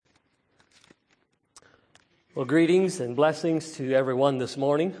Well, greetings and blessings to everyone this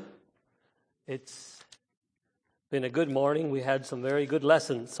morning. It's been a good morning. We had some very good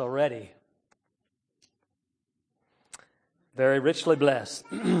lessons already. Very richly blessed.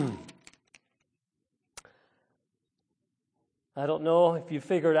 I don't know if you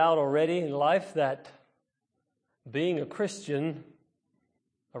figured out already in life that being a Christian,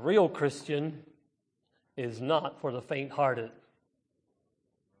 a real Christian, is not for the faint-hearted.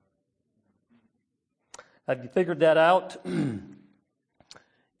 Have you figured that out?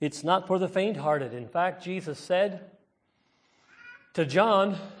 It's not for the faint-hearted. In fact, Jesus said to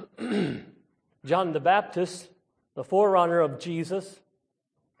John, John the Baptist, the forerunner of Jesus,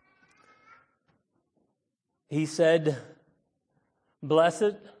 he said,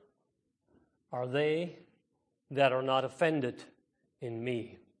 "Blessed are they that are not offended in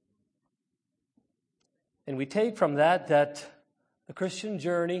me." And we take from that the Christian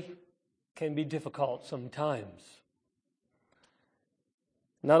journey can be difficult sometimes.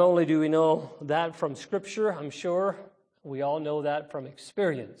 Not only do we know that from Scripture, I'm sure we all know that from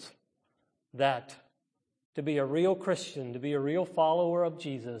experience, that to be a real Christian, to be a real follower of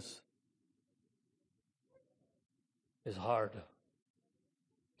Jesus is hard.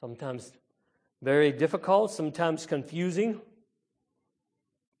 Sometimes very difficult, sometimes confusing,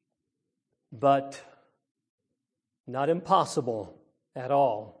 but not impossible at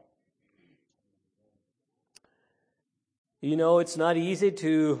all. You know, it's not easy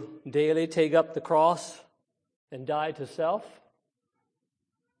to daily take up the cross and die to self.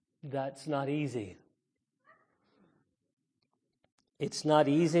 That's not easy. It's not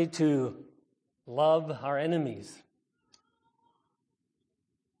easy to love our enemies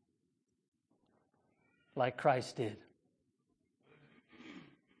like Christ did.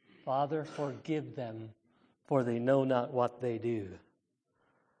 Father, forgive them, for they know not what they do.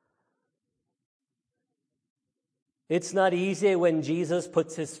 It's not easy when Jesus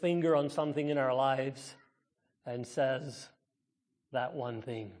puts his finger on something in our lives and says that one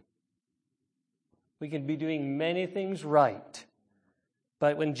thing. We can be doing many things right,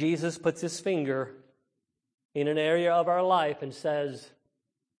 but when Jesus puts his finger in an area of our life and says,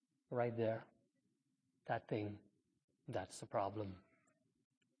 right there, that thing, that's the problem.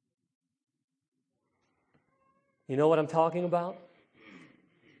 You know what I'm talking about,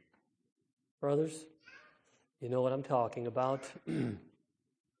 brothers? You know what I'm talking about.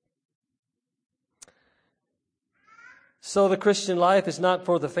 So the Christian life is not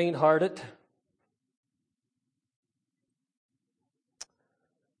for the faint-hearted,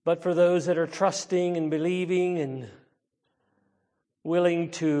 but for those that are trusting and believing and willing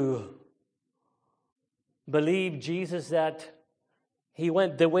to believe Jesus, that he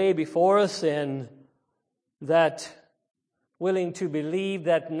went the way before us, and that willing to believe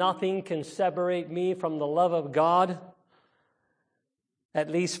that nothing can separate me from the love of God, at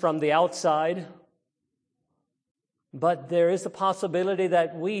least from the outside. But there is a possibility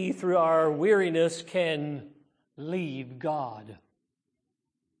that we, through our weariness, can leave God.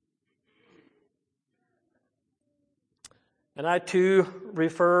 And I too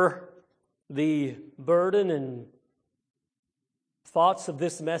refer the burden and thoughts of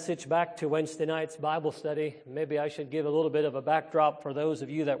this message back to Wednesday night's Bible study. Maybe I should give a little bit of a backdrop for those of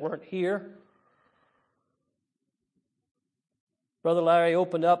you that weren't here. Brother Larry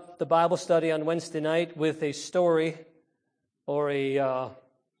opened up the Bible study on Wednesday night with a story, or the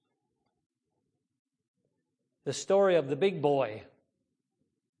story of the big boy.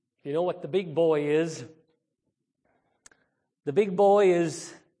 You know what the big boy is? The big boy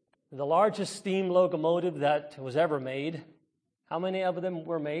is the largest steam locomotive that was ever made. How many of them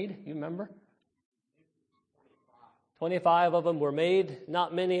were made? You remember? 25 of them were made.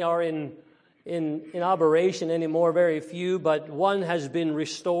 Not many are in operation anymore, very few, but one has been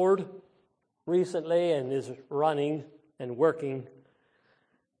restored recently and is running and working.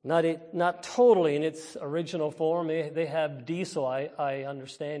 Not totally in its original form. They have diesel, I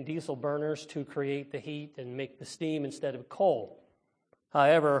understand, diesel burners to create the heat and make the steam instead of coal.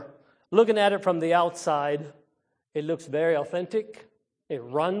 However, looking at it from the outside, it looks very authentic. It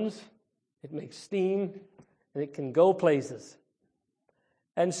runs, it makes steam, and it can go places.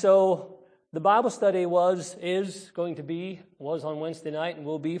 And so the Bible study was on Wednesday night and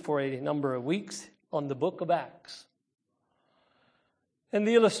will be for a number of weeks on the book of Acts. And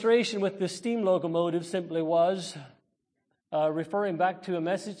the illustration with the steam locomotive simply was referring back to a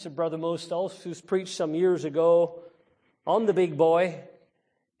message of Brother Mo Stoltz, who's preached some years ago on the big boy,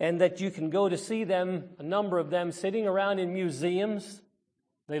 and that you can go to see them, a number of them, sitting around in museums.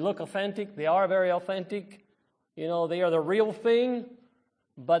 They look authentic. They are very authentic. You know, they are the real thing,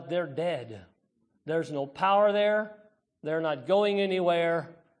 but they're dead. There's no power there. They're not going anywhere.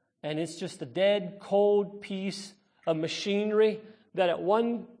 And it's just a dead, cold piece of machinery that at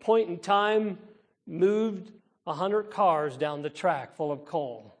one point in time moved 100 cars down the track full of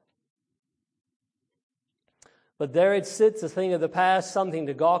coal. But there it sits, a thing of the past, something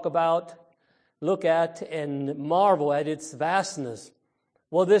to gawk about, look at, and marvel at its vastness.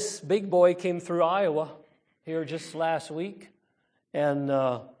 Well, this big boy came through Iowa here just last week, and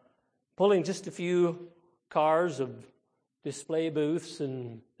pulling just a few cars of display booths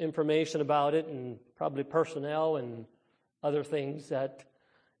and information about it, and probably personnel and other things that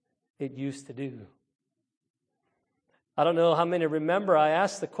it used to do. I don't know how many remember I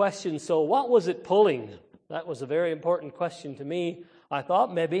asked the question, so what was it pulling? That was a very important question to me. I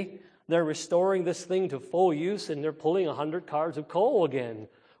thought maybe they're restoring this thing to full use and they're pulling 100 cars of coal again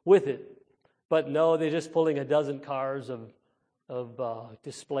with it. But no, they're just pulling a dozen cars of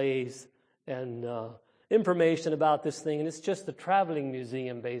displays and information about this thing. And it's just a traveling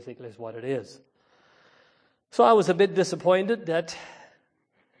museum, basically, is what it is. So I was a bit disappointed at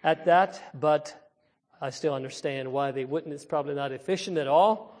that, but I still understand why they wouldn't. It's probably not efficient at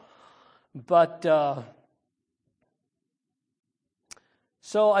all. But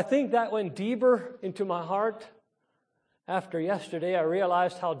so I think that went deeper into my heart. After yesterday, I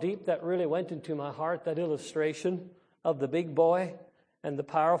realized how deep that really went into my heart, that illustration of the big boy and the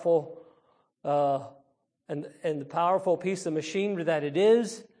powerful and the powerful piece of machinery that it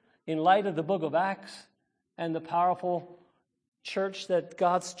is in light of the book of Acts and the powerful church that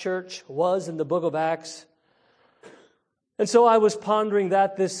God's church was in the book of Acts. And so I was pondering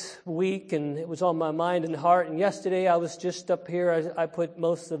that this week, and it was on my mind and heart. And yesterday I was just up here. I put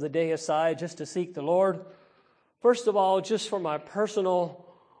most of the day aside just to seek the Lord. First of all, just for my personal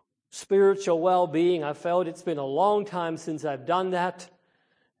spiritual well-being. I felt it's been a long time since I've done that.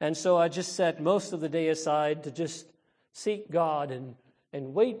 And so I just set most of the day aside to just seek God and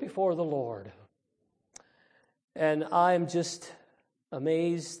wait before the Lord. And I'm just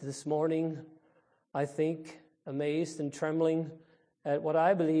amazed this morning, I think, amazed and trembling at what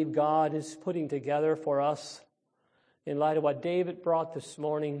I believe God is putting together for us in light of what David brought this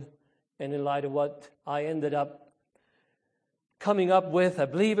morning and in light of what I ended up coming up with. I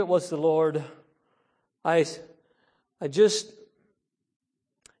believe it was the Lord. I just,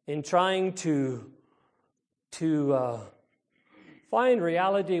 in trying to find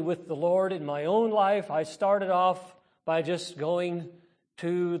reality with the Lord in my own life, I started off by just going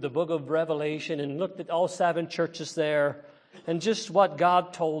to the book of Revelation and looked at all 7 churches there and just what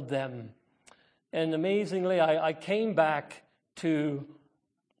God told them. And amazingly, I came back to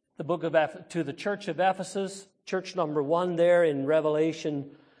the church of Ephesus, church number 1 there in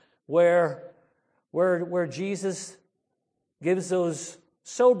Revelation, where Jesus gives those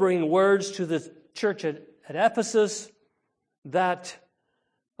sobering words to the church at Ephesus, that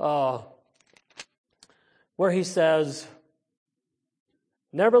where he says,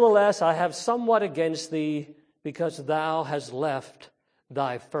 "Nevertheless, I have somewhat against thee, because thou hast left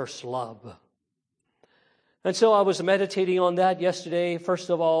thy first love." And so I was meditating on that yesterday, first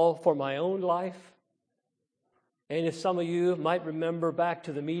of all, for my own life. And if some of you might remember back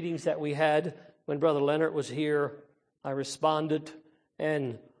to the meetings that we had when Brother Leonard was here, I responded.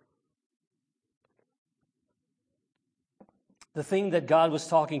 And the thing that God was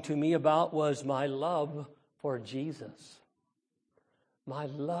talking to me about was my love for Jesus. My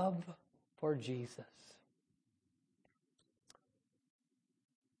love for Jesus.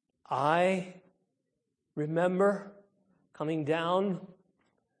 I remember coming down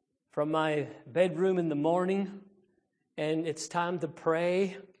from my bedroom in the morning, and it's time to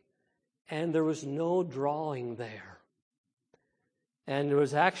pray, and there was no drawing there. And there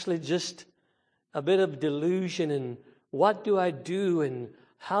was actually just a bit of delusion, and what do I do, and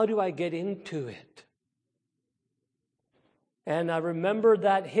how do I get into it? And I remember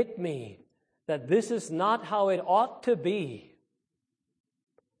that hit me, that this is not how it ought to be.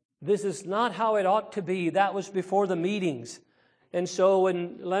 This is not how it ought to be. That was before the meetings. And so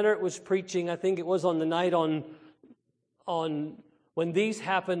when Leonard was preaching, I think it was on the night on when these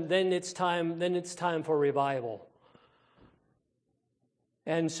happened, then it's time for revival.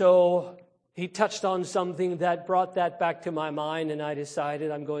 And so he touched on something that brought that back to my mind, and I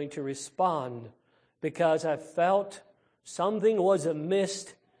decided I'm going to respond because I felt something was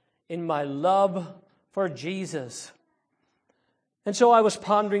amiss in my love for Jesus. And so I was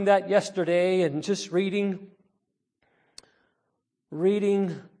pondering that yesterday and just reading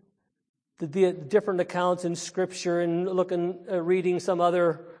the different accounts in Scripture and reading some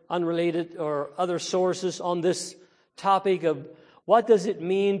other unrelated or other sources on this topic of what does it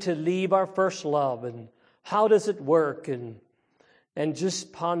mean to leave our first love, and how does it work, and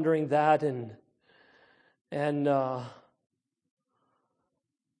just pondering that, and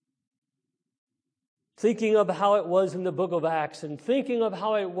thinking of how it was in the book of Acts, and thinking of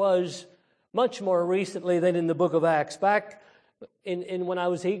how it was much more recently than in the book of Acts, back in when I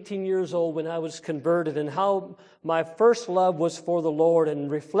was 18 years old, when I was converted, and how my first love was for the Lord,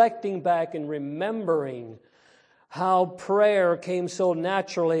 and reflecting back and remembering how prayer came so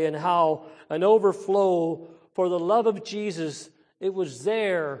naturally, and how an overflow for the love of Jesus, it was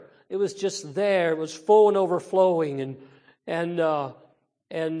there. It was just there. It was full and overflowing, and it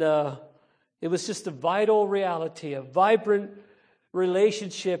was just a vital reality, a vibrant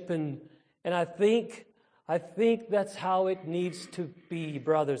relationship, and I think that's how it needs to be,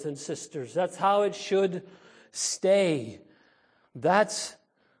 brothers and sisters. That's how it should stay. That's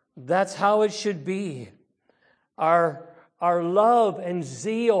how it should be. Our love and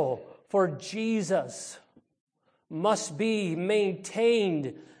zeal for Jesus must be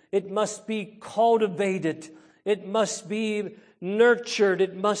maintained. It must be cultivated. It must be nurtured.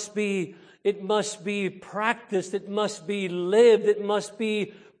 It must be practiced. It must be lived. It must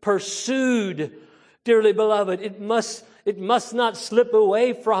be pursued. Dearly beloved, it must not slip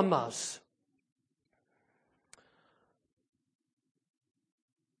away from us.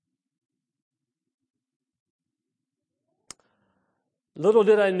 Little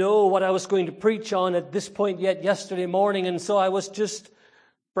did I know what I was going to preach on at this point yet yesterday morning, and so I was just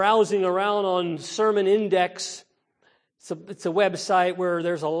browsing around on Sermon Index. It's a website where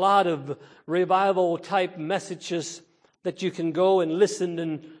there's a lot of revival-type messages that you can go and listen,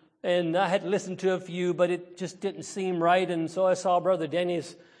 and I had listened to a few, but it just didn't seem right, and so I saw Brother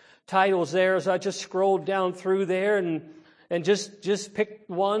Denny's titles there, so I just scrolled down through there and just picked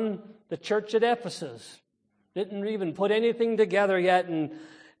one, the church at Ephesus. Didn't even put anything together yet,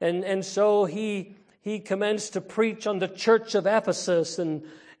 and so he commenced to preach on the church of Ephesus and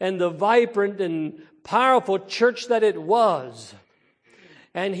the vibrant and powerful church that it was.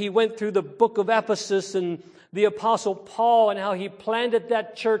 And he went through the book of Ephesus and the Apostle Paul, and how he planted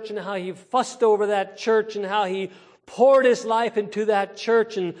that church, and how he fussed over that church, and how he poured his life into that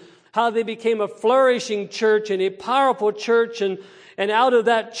church, and how they became a flourishing church and a powerful church, and out of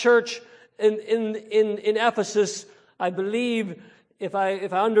that church in Ephesus, I believe, if I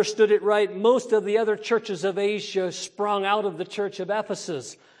understood it right, most of the other churches of Asia sprung out of the church of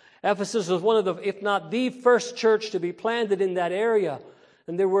Ephesus. Ephesus was one of the, if not the first church to be planted in that area,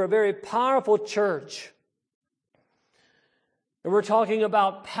 and they were a very powerful church. And we're talking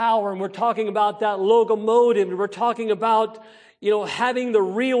about power, and we're talking about that locomotive, and we're talking about, having the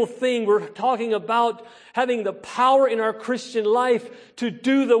real thing. We're talking about having the power in our Christian life to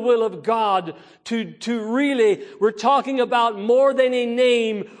do the will of God, we're talking about more than a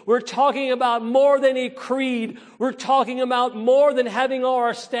name. We're talking about more than a creed. We're talking about more than having all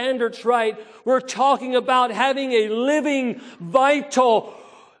our standards right. We're talking about having a living, vital,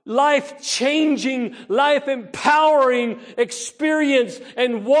 life-changing, life-empowering experience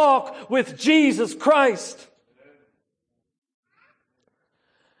and walk with Jesus Christ.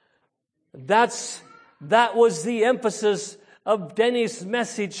 That was the emphasis of Denny's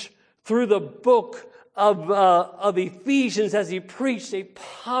message through the book of Ephesians as he preached a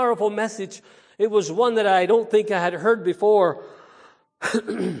powerful message. It was one that I don't think I had heard before.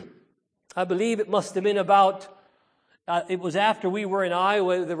 I believe it must have been about it was after we were in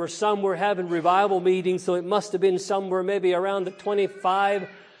Iowa. There were some were having revival meetings, so it must have been somewhere maybe around the 20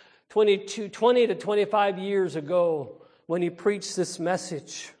 to 25 years ago when he preached this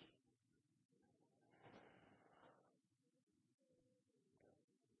message.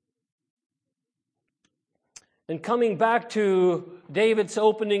 And coming back to David's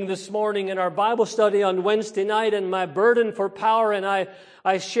opening this morning in our Bible study on Wednesday night and my burden for power, and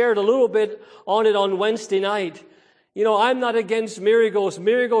I shared a little bit on it on Wednesday night. I'm not against miracles.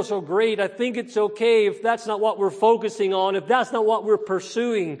 Miracles are great. I think it's okay if that's not what we're focusing on, if that's not what we're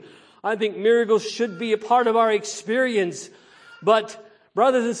pursuing. I think miracles should be a part of our experience. But,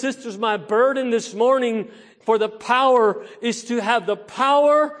 brothers and sisters, my burden this morning for the power is to have the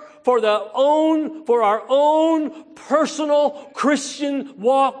power for our own personal Christian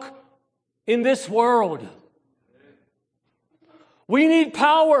walk in this world. We need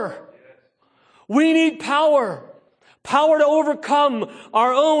power. We need power. Power to overcome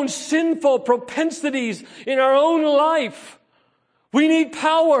our own sinful propensities in our own life. We need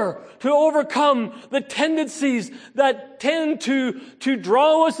power to overcome the tendencies that tend to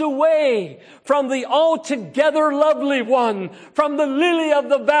draw us away from the altogether lovely one, from the lily of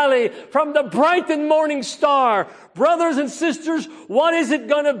the valley, from the bright and morning star. Brothers and sisters, what is it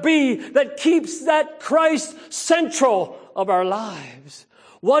going to be that keeps that Christ central of our lives?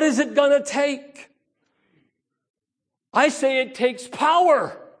 What is it going to take? I say it takes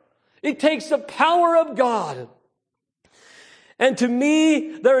power. It takes the power of God. And to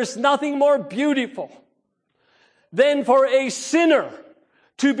me, there is nothing more beautiful than for a sinner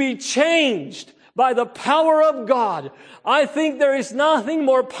to be changed by the power of God. I think there is nothing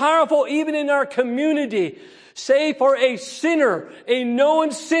more powerful even in our community, say for a sinner, a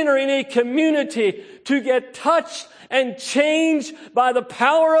known sinner in a community to get touched and changed by the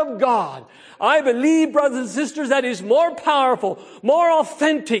power of God. I believe, brothers and sisters, that is more powerful, more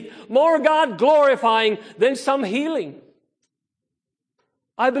authentic, more God glorifying than some healing.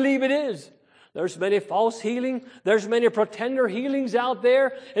 I believe it is. There's many false healing. There's many pretender healings out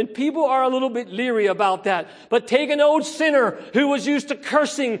there. And people are a little bit leery about that. But take an old sinner who was used to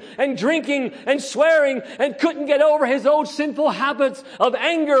cursing and drinking and swearing and couldn't get over his old sinful habits of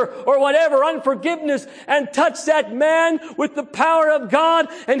anger or whatever, unforgiveness, and touch that man with the power of God,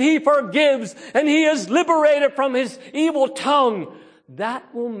 and he forgives and he is liberated from his evil tongue.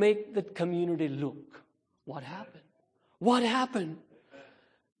 That will make the community look. What happened? What happened?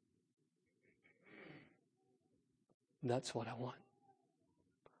 That's what I want.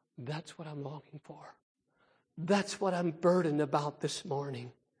 That's what I'm longing for. That's what I'm burdened about this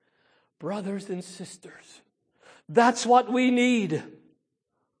morning. Brothers and sisters, that's what we need.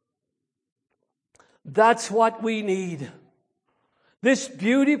 That's what we need. This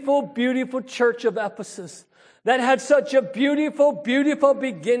beautiful, beautiful church of Ephesus that had such a beautiful, beautiful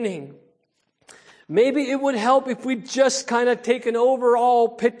beginning. Maybe it would help if we just kind of take an overall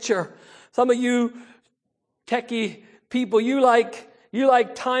picture. Some of you techie people, you like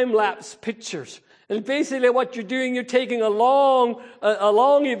time-lapse pictures. And basically what you're doing, you're taking a long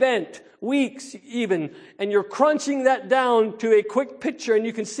event, weeks even, and you're crunching that down to a quick picture, and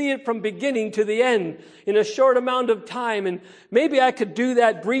you can see it from beginning to the end in a short amount of time. And maybe I could do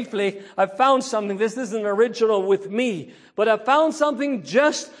that briefly. I found something. This isn't original with me, but I found something,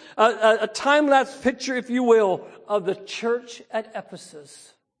 just a time-lapse picture, if you will, of the church at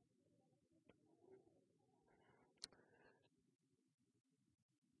Ephesus.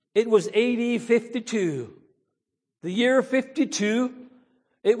 It was AD 52. The year 52,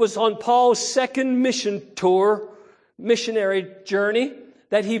 it was on Paul's second missionary journey,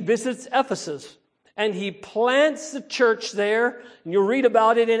 that he visits Ephesus. And he plants the church there. And you'll read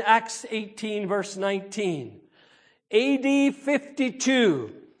about it in Acts 18, verse 19. AD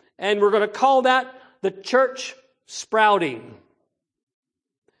 52. And we're going to call that the church sprouting.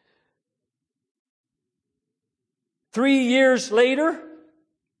 3 years later,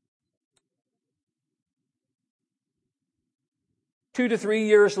 2 to 3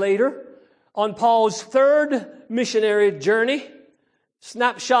 years later, on Paul's third missionary journey,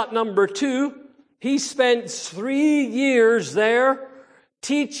 snapshot number 2, he spent 3 years there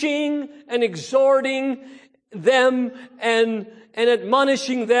teaching and exhorting them and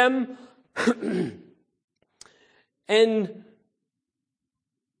admonishing them. And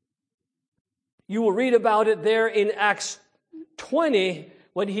you will read about it there in Acts 20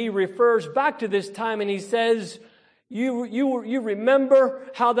 when he refers back to this time and he says, You remember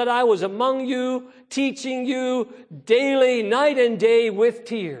how that I was among you, teaching you daily, night and day with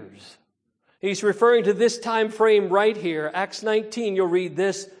tears. He's referring to this time frame right here. Acts 19, you'll read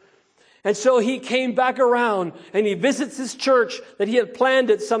this. And so he came back around and he visits his church that he had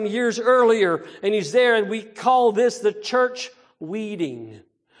planted some years earlier. And he's there, and we call this the church weeding.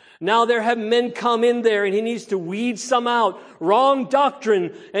 Now there have men come in there and he needs to weed some out. Wrong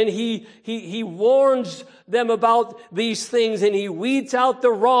doctrine. And he warns them about these things, and he weeds out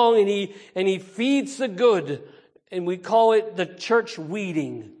the wrong, and he feeds the good. And we call it the church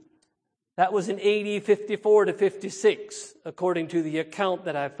weeding. That was in AD 54 to 56, according to the account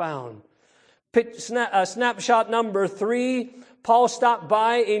that I found. Snapshot number 3, Paul stopped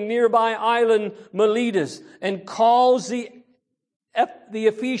by a nearby island, Miletus, and calls the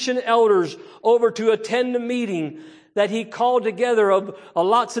Ephesian elders over to attend a meeting that he called together of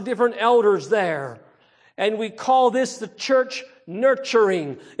lots of different elders there. And we call this the church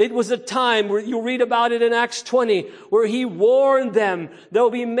nurturing. It was a time where you read about it in Acts 20, where he warned them, there'll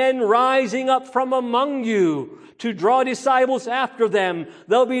be men rising up from among you to draw disciples after them.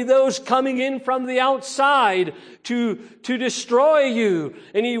 There'll be those coming in from the outside to destroy you.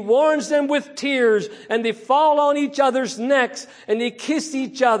 And he warns them with tears, and they fall on each other's necks, and they kiss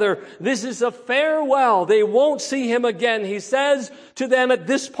each other. This is a farewell. They won't see him again. He says to them at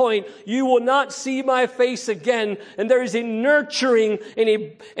this point, you will not see my face again. And there is a nurturing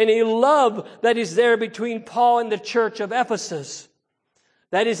and a love that is there between Paul and the church of Ephesus.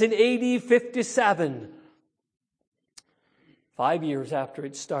 That is in AD 57. 5 years after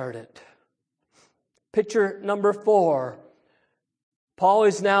it started. Picture number 4. Paul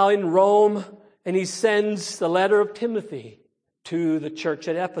is now in Rome, and he sends the letter of Timothy to the church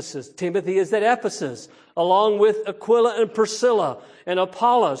at Ephesus. Timothy is at Ephesus, along with Aquila and Priscilla and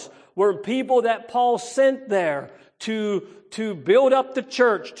Apollos, were people that Paul sent there to build up the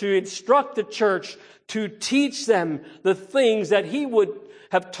church, to instruct the church, to teach them the things that he would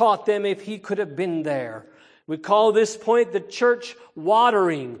have taught them if he could have been there. We call this point the church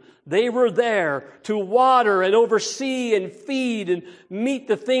watering. They were there to water and oversee and feed and meet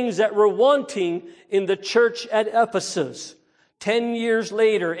the things that were wanting in the church at Ephesus. 10 years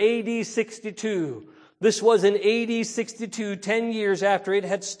later, AD 62. This was in AD 62, 10 years after it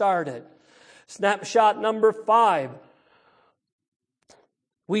had started. Snapshot number 5.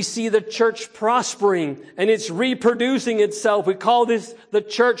 We see the church prospering and it's reproducing itself. We call this the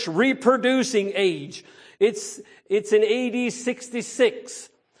church reproducing age. It's in AD 66,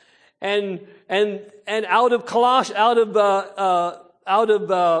 and out of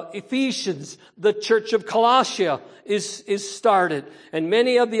Ephesians, the church of Colossia is started, and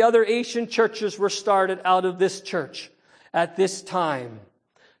many of the other Asian churches were started out of this church at this time.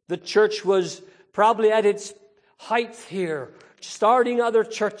 The church was probably at its height here, starting other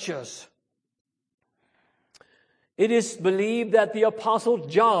churches. It is believed that the Apostle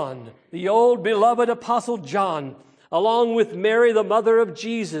John, the old beloved Apostle John, along with Mary, the mother of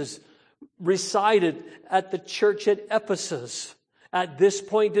Jesus, resided at the church at Ephesus at this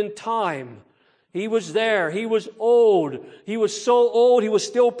point in time. He was there. He was old. He was so old, he was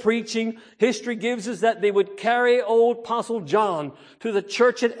still preaching. History gives us that they would carry old Apostle John to the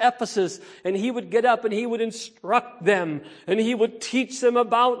church at Ephesus, and he would get up and he would instruct them, and he would teach them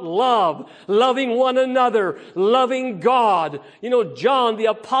about love, loving one another, loving God. You know, John, the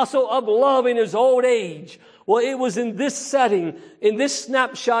apostle of love in his old age. Well, it was in this setting, in this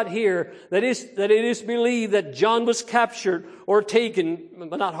snapshot here, that it is believed that John was captured or taken,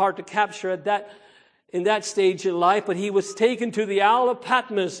 but not hard to capture in that stage in life, but he was taken to the Isle of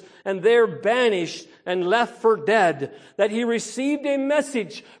Patmos and there banished and left for dead, that he received a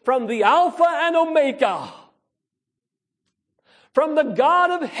message from the Alpha and Omega, from the God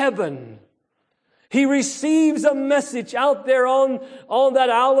of heaven. He receives a message out there on that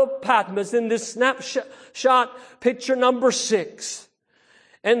Isle of Patmos in this snapshot picture number 6.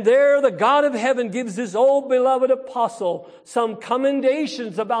 And there the God of heaven gives his old beloved apostle some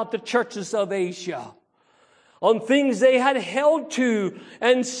commendations about the churches of Asia, on things they had held to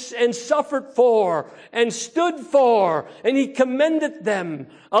and suffered for and stood for. And he commended them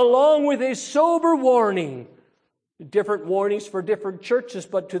along with a sober warning. Different warnings for different churches,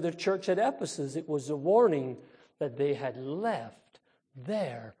 but to the church at Ephesus, it was a warning that they had left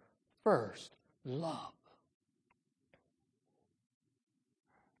their first love.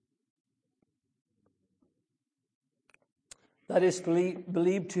 That is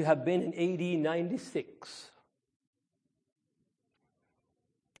believed to have been in AD 96.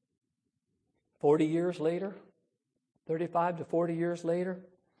 40 years later, 35 to 40 years later.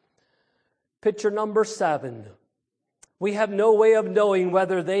 Picture number 7. We have no way of knowing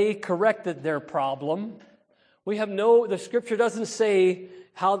whether they corrected their problem. The scripture doesn't say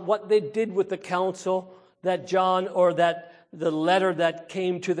what they did with the counsel that John, or that the letter that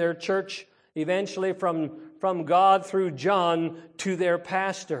came to their church eventually from God through John to their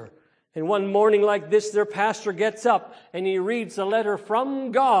pastor. And one morning like this, their pastor gets up and he reads a letter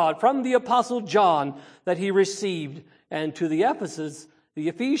from God, from the Apostle John, that he received. And to the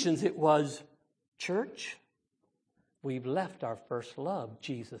Ephesians, it was, church, we've left our first love,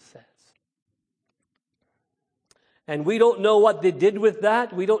 Jesus says. And we don't know what they did with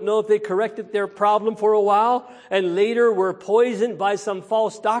that. We don't know if they corrected their problem for a while and later were poisoned by some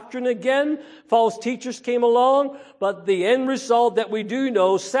false doctrine again. False teachers came along. But the end result that we do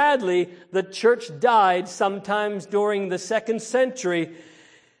know, sadly, the church died sometimes during the 2nd century.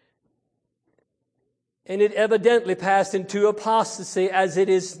 And it evidently passed into apostasy, as it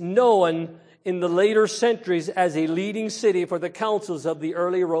is known in the later centuries as a leading city for the councils of the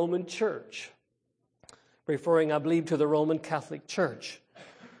early Roman Church, referring, I believe, to the Roman Catholic Church.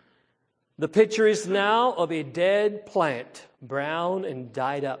 The picture is now of a dead plant, brown and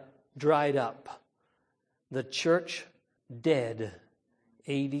dried up. The church dead,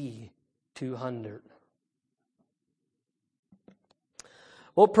 AD 200.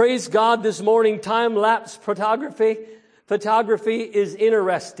 Well, praise God this morning, time-lapse photography is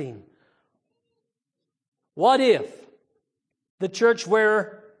interesting. What if the church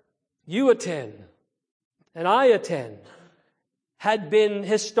where you attend and I attend had been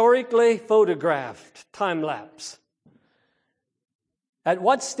historically photographed, time-lapse? At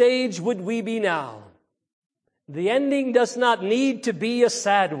what stage would we be now? The ending does not need to be a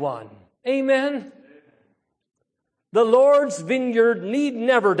sad one. Amen? The Lord's vineyard need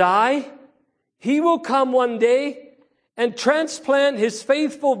never die. He will come one day and transplant His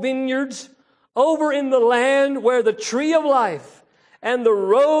faithful vineyards over in the land where the tree of life and the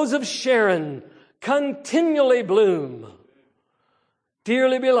rose of Sharon continually bloom.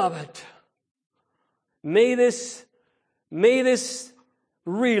 Dearly beloved, may this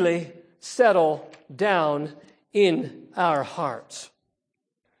really settle down in our hearts.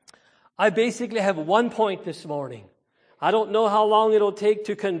 I basically have one point this morning. I don't know how long it'll take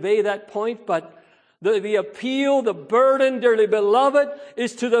to convey that point, but the appeal, the burden, dearly beloved,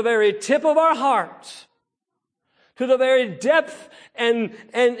 is to the very tip of our hearts, to the very depth and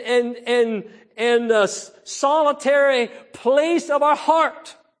solitary place of our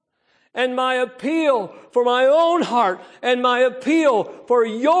heart. And my appeal for my own heart and my appeal for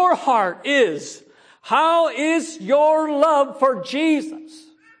your heart is, how is your love for Jesus?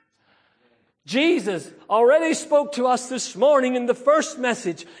 Jesus already spoke to us this morning in the first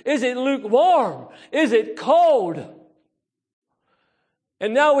message. Is it lukewarm? Is it cold?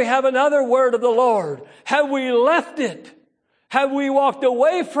 And now we have another word of the Lord. Have we left it? Have we walked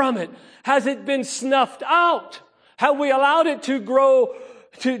away from it? Has it been snuffed out? Have we allowed it to grow,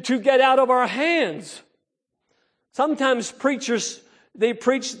 to get out of our hands? Sometimes preachers, they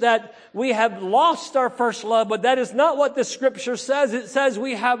preach that we have lost our first love, but that is not what the Scripture says. It says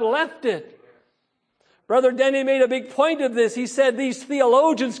we have left it. Brother Denny made a big point of this. He said these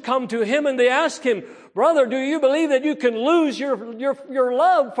theologians come to him and they ask him, brother, do you believe that you can lose your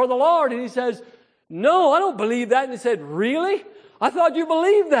love for the Lord? And he says, no, I don't believe that. And he said, really? I thought you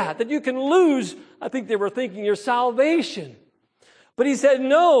believed that you can lose. I think they were thinking your salvation. But he said,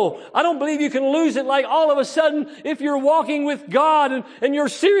 no, I don't believe you can lose it like all of a sudden if you're walking with God and you're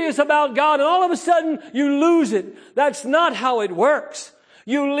serious about God and all of a sudden you lose it. That's not how it works.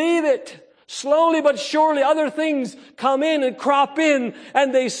 You leave it. Slowly but surely other things come in and crop in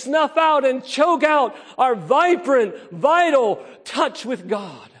and they snuff out and choke out our vibrant, vital touch with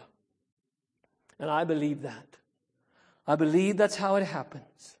God. And I believe that. I believe that's how it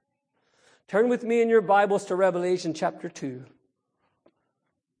happens. Turn with me in your Bibles to Revelation chapter 2.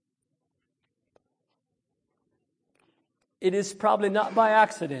 It is probably not by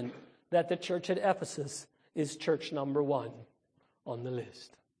accident that the church at Ephesus is church number 1 on the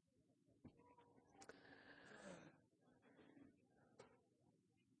list.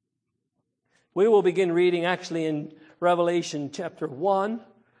 We will begin reading actually in Revelation chapter 1,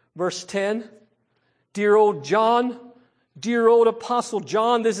 verse 10. Dear old John, dear old Apostle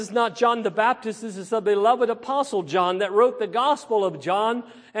John. This is not John the Baptist. This is the beloved Apostle John that wrote the Gospel of John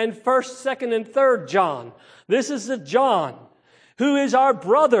and 1st, 2nd, and 3rd John. This is the John who is our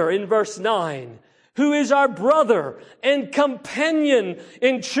brother in verse 9. Who is our brother and companion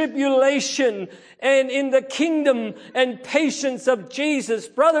in tribulation and in the kingdom and patience of Jesus.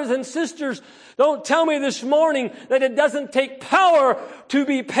 Brothers and sisters, don't tell me this morning that it doesn't take power to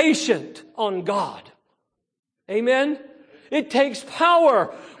be patient on God. Amen? It takes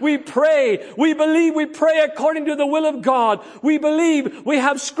power. We pray. We believe we pray according to the will of God. We believe we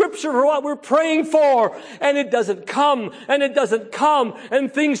have Scripture for what we're praying for. And it doesn't come, and it doesn't come,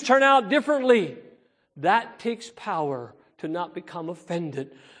 and things turn out differently. That takes power to not become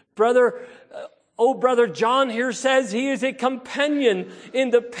offended. Brother John here says he is a companion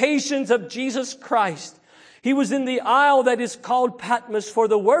in the patience of Jesus Christ. He was in the isle that is called Patmos for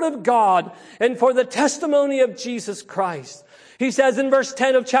the Word of God and for the testimony of Jesus Christ. He says in verse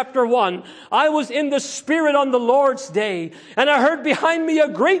 10 of chapter 1, I was in the Spirit on the Lord's day, and I heard behind me a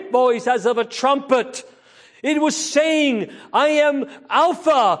great voice as of a trumpet. It was saying, I am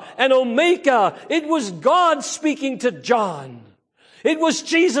Alpha and Omega. It was God speaking to John. It was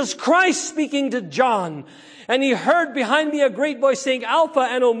Jesus Christ speaking to John. And he heard behind me a great voice saying, Alpha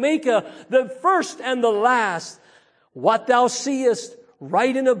and Omega, the first and the last. What thou seest,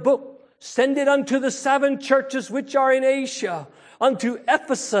 write in a book, send it unto the 7 churches which are in Asia, unto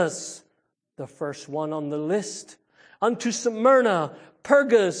Ephesus, the first one on the list, unto Smyrna,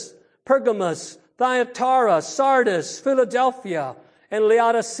 Pergamos, Thyatira, Sardis, Philadelphia, and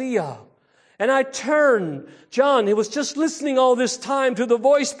Laodicea. And I turned. John, he was just listening all this time to the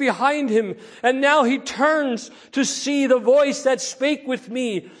voice behind him. And now he turns to see the voice that spake with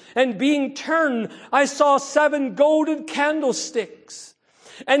me. And being turned, I saw 7 golden candlesticks.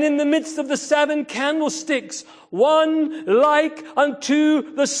 And in the midst of the 7 candlesticks, one like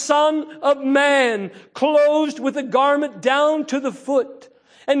unto the Son of Man, clothed with a garment down to the foot,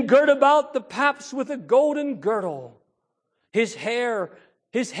 and girt about the paps with a golden girdle. His head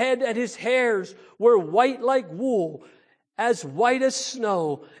and his hairs were white like wool, as white as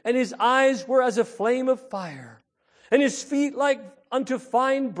snow, and his eyes were as a flame of fire, and his feet like unto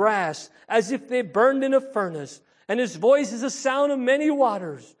fine brass, as if they burned in a furnace, and his voice is a sound of many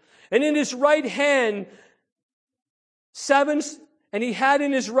waters. And in his right hand he had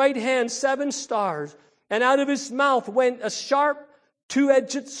in his right hand 7 stars, and out of his mouth went a sharp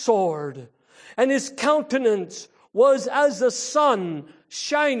 2-edged sword, and his countenance was as the sun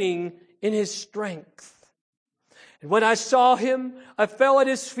shining in his strength. And when I saw him, I fell at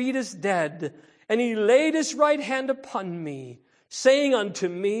his feet as dead, and he laid his right hand upon me, saying unto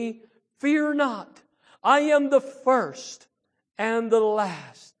me, Fear not, I am the first and the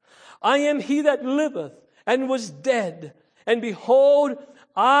last. I am he that liveth and was dead, and behold,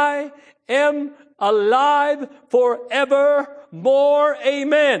 I am alive forevermore.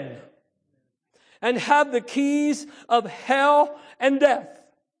 Amen. And have the keys of hell and death.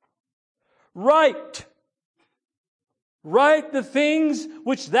 Write the things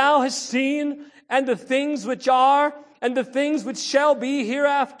which thou hast seen, and the things which are, and the things which shall be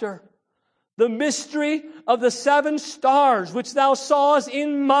hereafter. The mystery of the 7 stars which thou sawest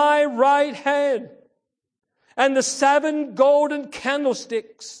in my right hand, and the 7 golden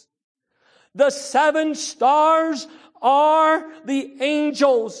candlesticks. The 7 stars are the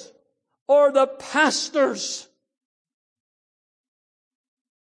angels, or the pastors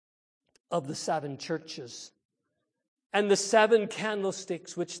of the 7 churches. And the 7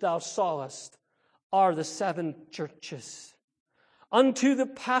 candlesticks which thou sawest are the 7 churches. Unto the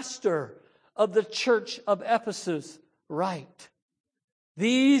pastor of the church of Ephesus write,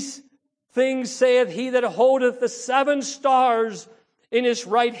 These things saith he that holdeth the 7 stars in his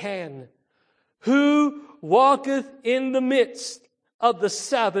right hand, who walketh in the midst of the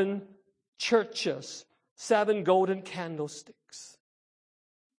 7 churches, 7 golden candlesticks.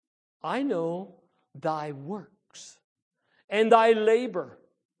 I know thy works, and thy labor,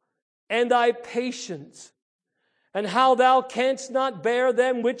 and thy patience, and how thou canst not bear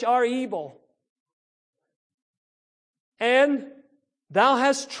them which are evil. And thou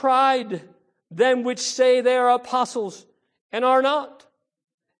hast tried them which say they are apostles, and are not,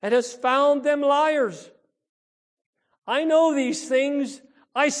 and hast found them liars. I know these things.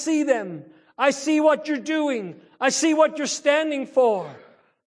 I see them. I see what you're doing. I see what you're standing for.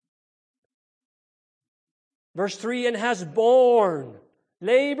 Verse 3, and has borne,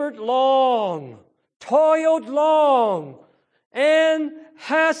 labored long, toiled long, and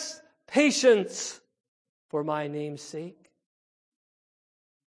has patience for my name's sake.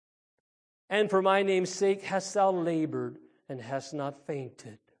 And for my name's sake hast thou labored, and hast not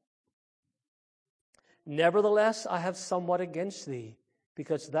fainted. Nevertheless, I have somewhat against thee,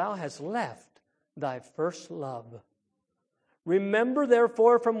 because thou hast left thy first love. Remember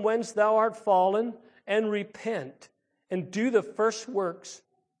therefore from whence thou art fallen, and repent, and do the first works,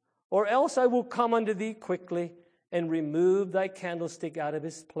 or else I will come unto thee quickly, and remove thy candlestick out of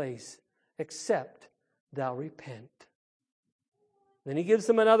his place, except thou repent. Then he gives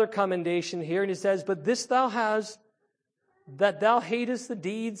them another commendation here, and he says, But this thou hast, that thou hatest the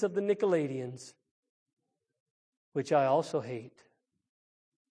deeds of the Nicolaitans, which I also hate.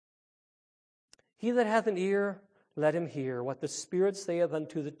 He that hath an ear, let him hear what the Spirit saith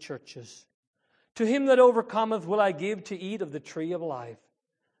unto the churches. To him that overcometh will I give to eat of the tree of life,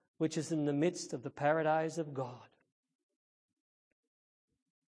 which is in the midst of the paradise of God.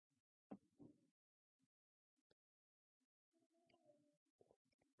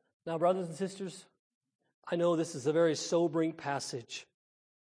 Now, brothers and sisters, I know this is a very sobering passage,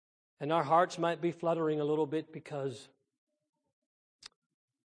 and our hearts might be fluttering a little bit, because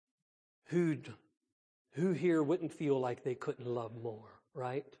who here wouldn't feel like they couldn't love more,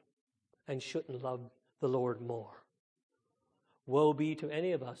 right? And shouldn't love the Lord more? Woe be to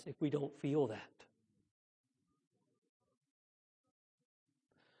any of us if we don't feel that.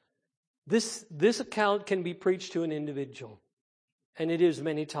 This account can be preached to an individual, and it is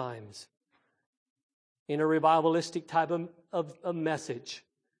many times. in a revivalistic type of message.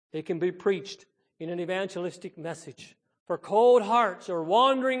 It can be preached in an evangelistic message for cold hearts or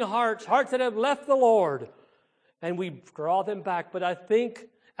wandering hearts, hearts that have left the Lord. And we draw them back. But I think,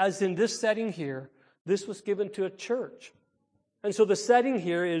 as in this setting here, this was given to a church. And so the setting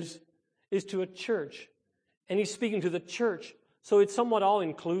here is to a church. And he's speaking to the church. So it's somewhat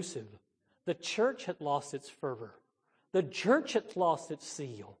all-inclusive. The church had lost its fervor. The church had lost its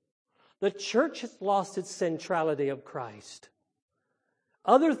zeal. The church has lost its centrality of Christ.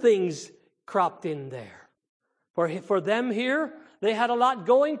 Other things cropped in there. For them here, they had a lot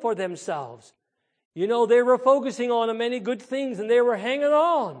going for themselves. You know, they were focusing on many good things, and they were hanging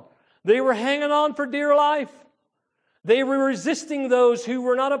on. They were hanging on for dear life. They were resisting those who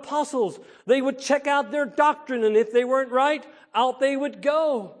were not apostles. They would check out their doctrine, and if they weren't right, out they would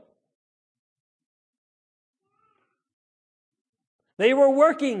go. They were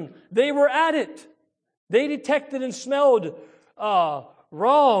working. They were at it. They detected and smelled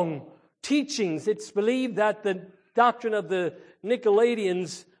wrong teachings. It's believed that the doctrine of the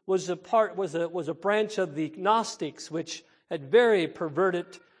Nicolaitans was a branch of the Gnostics, which had very perverted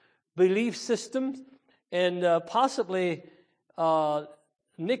belief systems, and possibly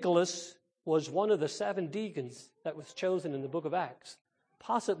Nicholas was one of the 7 deacons that was chosen in the book of Acts.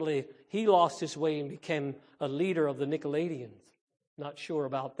 Possibly he lost his way and became a leader of the Nicolaitans. Not sure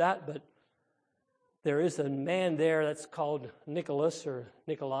about that, but there is a man there that's called Nicholas or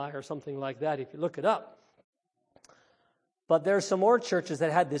Nikolai or something like that if you look it up. But there are some more churches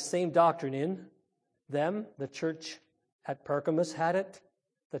that had this same doctrine in them. The church at Pergamus had it,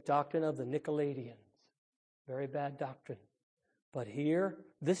 the doctrine of the Nicolaitans. Very bad doctrine. But here,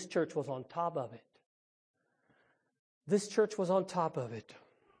 this church was on top of it. This church was on top of it.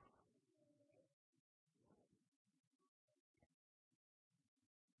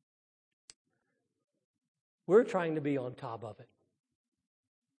 We're trying to be on top of it.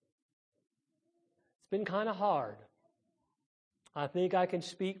 It's been kind of hard. I think I can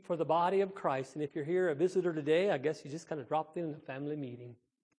speak for the body of Christ. And if you're here a visitor today, I guess you just kind of dropped in a family meeting.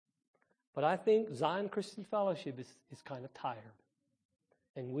 But I think Zion Christian Fellowship is kind of tired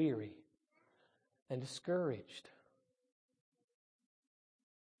and weary and discouraged.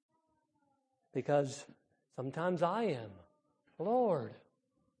 Because sometimes I am. Lord,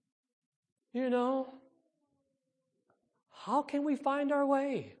 how can we find our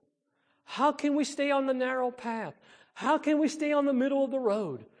way? How can we stay on the narrow path? How can we stay on the middle of the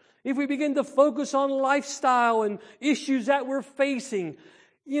road? If we begin to focus on lifestyle and issues that we're facing,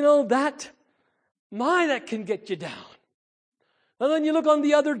 that can get you down. And then you look on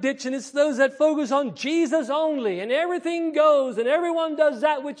the other ditch, and it's those that focus on Jesus only, and everything goes, and everyone does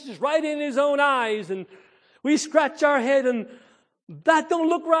that which is right in his own eyes, and we scratch our head, and that don't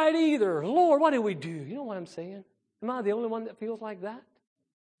look right either. Lord, what do we do? You know what I'm saying? Am I the only one that feels like that?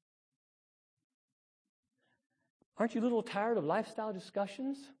 Aren't you a little tired of lifestyle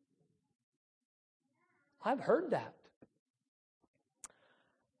discussions? I've heard that.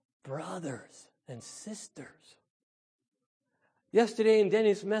 Brothers and sisters. Yesterday in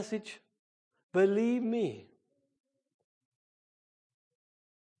Denny's message, believe me,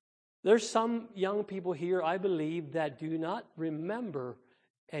 there's some young people here, I believe, that do not remember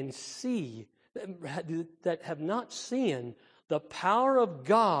and see, that have not seen the power of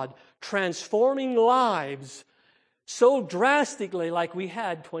God transforming lives so drastically like we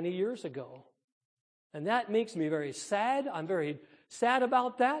had 20 years ago. And that makes me very sad. I'm very sad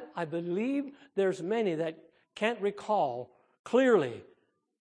about that. I believe there's many that can't recall clearly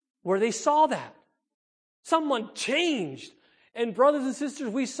where they saw that. Someone changed. And brothers and sisters,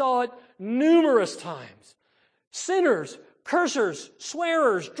 we saw it numerous times. Sinners, cursers,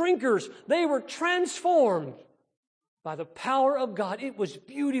 swearers, drinkers, they were transformed by the power of God. It was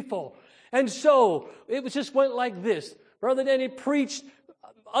beautiful. And so, it just went like this. Brother Danny preached,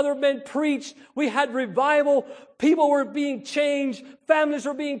 other men preached, we had revival, people were being changed, families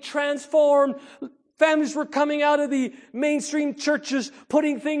were being transformed, families were coming out of the mainstream churches,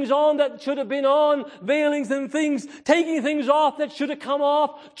 putting things on that should have been on, veilings and things, taking things off that should have come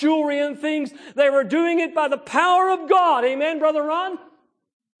off, jewelry and things. They were doing it by the power of God. Amen, Brother Ron?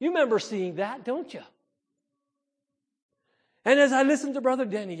 You remember seeing that, don't you? And as I listened to Brother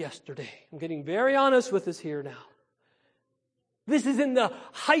Denny yesterday, I'm getting very honest with us here now. This is in the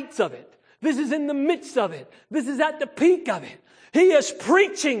heights of it. This is in the midst of it. This is at the peak of it. He is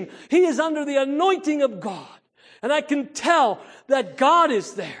preaching. He is under the anointing of God. And I can tell that God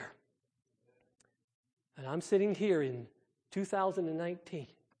is there. And I'm sitting here in 2019.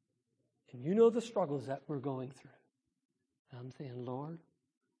 And you know the struggles that we're going through. And I'm saying, Lord,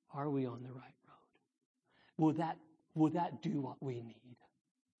 are we on the right road? Will that do what we need?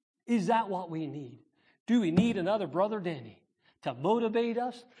 Is that what we need? Do we need another Brother Denny to motivate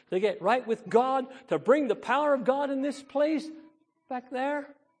us, to get right with God, to bring the power of God in this place back there?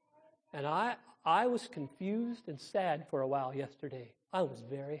 And I was confused and sad for a while yesterday. I was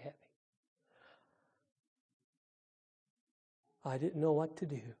very heavy. I didn't know what to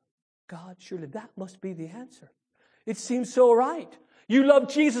do. God, surely that must be the answer. It seems so right. You love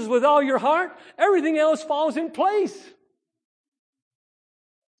Jesus with all your heart, everything else falls in place.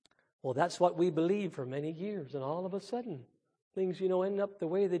 Well, that's what we believed for many years, and all of a sudden, things, end up the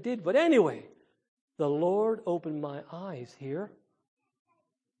way they did. But anyway, the Lord opened my eyes here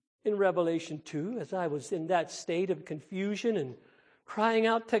in Revelation 2, as I was in that state of confusion and crying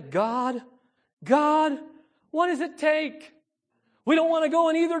out to God, God, what does it take? We don't want to go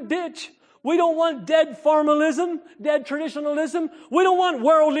in either ditch. We don't want dead formalism, dead traditionalism. We don't want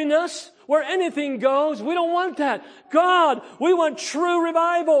worldliness where anything goes. We don't want that. God, we want true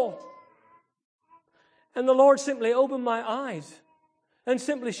revival. And the Lord simply opened my eyes and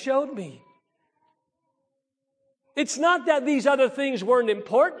simply showed me. It's not that these other things weren't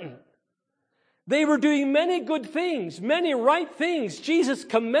important. They were doing many good things, many right things. Jesus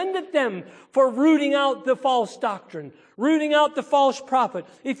commended them for rooting out the false doctrine, rooting out the false prophet.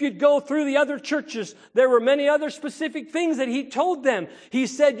 If you'd go through the other churches, there were many other specific things that He told them. He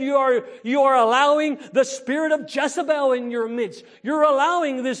said, you are allowing the spirit of Jezebel in your midst. You're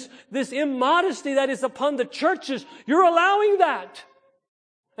allowing this immodesty that is upon the churches. You're allowing that.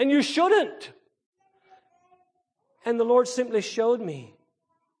 And you shouldn't. And the Lord simply showed me.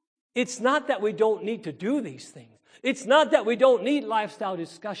 It's not that we don't need to do these things. It's not that we don't need lifestyle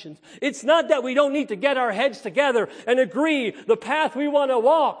discussions. It's not that we don't need to get our heads together and agree the path we want to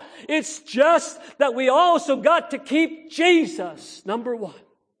walk. It's just that we also got to keep Jesus number one.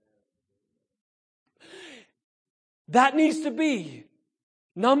 That needs to be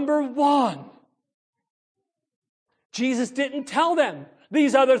number one. Jesus didn't tell them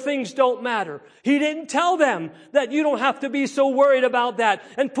these other things don't matter. He didn't tell them that you don't have to be so worried about that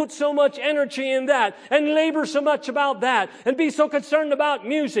and put so much energy in that and labor so much about that and be so concerned about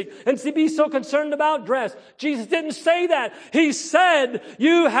music and to be so concerned about dress. Jesus didn't say that. He said,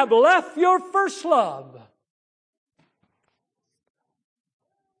 you have left your first love.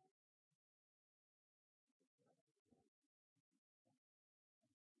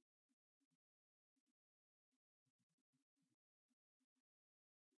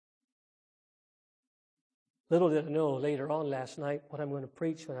 Little did I know later on last night what I'm going to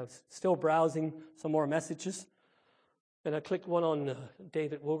preach when I was still browsing some more messages. And I clicked one on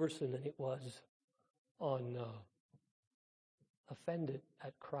David Wilkerson, and it was on offended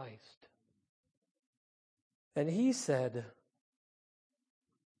at Christ. And he said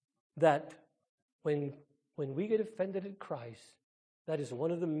that when we get offended at Christ, that is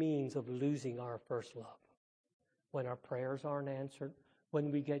one of the means of losing our first love. When our prayers aren't answered, when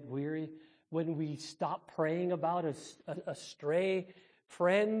we get weary, when we stop praying about a stray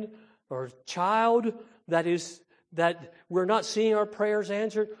friend or child that we're not seeing our prayers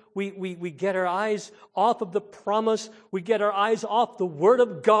answered, we get our eyes off of the promise. We get our eyes off the Word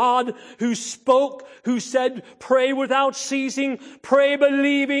of God who spoke, who said, pray without ceasing, pray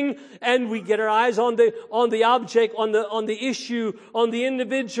believing, and we get our eyes on the object, on the issue, on the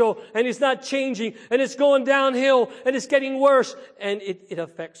individual, and it's not changing, and it's going downhill, and it's getting worse, and it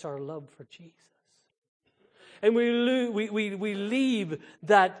affects our love for Jesus. And we leave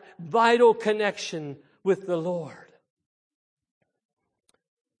that vital connection with the Lord.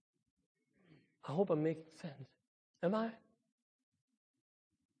 I hope I'm making sense. Am I?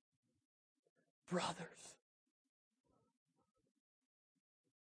 Brothers.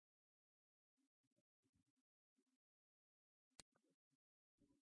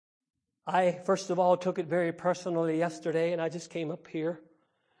 I, first of all, took it very personally yesterday, and I just came up here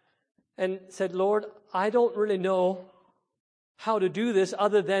and said, Lord, I don't really know how to do this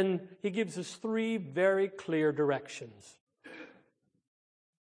other than He gives us 3 very clear directions.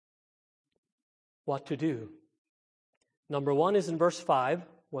 What to do. Number 1 is in verse 5.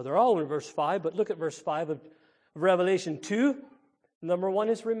 Well, they're all in verse 5, but look at verse 5 of Revelation 2. Number 1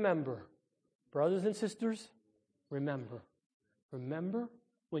 is remember. Brothers and sisters, remember. Remember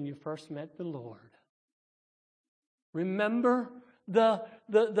when you first met the Lord. Remember the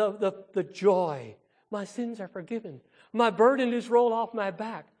joy. My sins are forgiven. My burden is rolled off my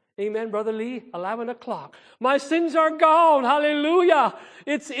back. Amen, Brother Lee, 11 o'clock. My sins are gone. Hallelujah.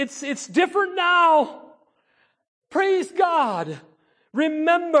 It's different now. Praise God.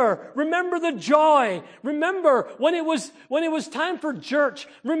 Remember the joy. Remember when it was time for church.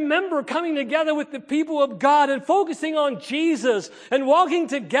 Remember coming together with the people of God and focusing on Jesus and walking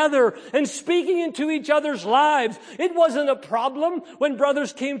together and speaking into each other's lives. It wasn't a problem when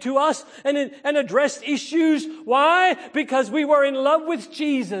brothers came to us and addressed issues. Why? Because we were in love with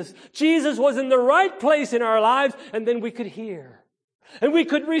Jesus. Jesus was in the right place in our lives, and then we could hear and we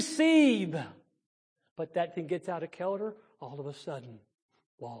could receive. But that thing gets out of kilter. All of a sudden,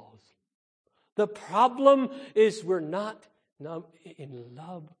 walls. The problem is we're not in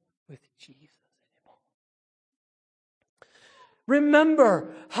love with Jesus anymore.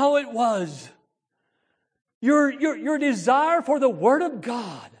 Remember how it was. Your desire for the Word of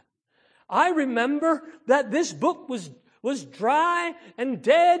God. I remember that this book was dry and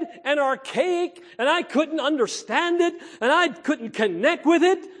dead and archaic, and I couldn't understand it, and I couldn't connect with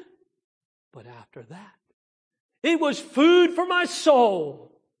it. But after that, it was food for my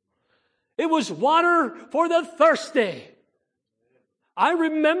soul. It was water for the thirsty. I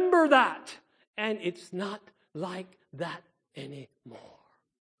remember that. And it's not like that anymore.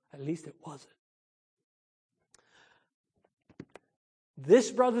 At least it wasn't.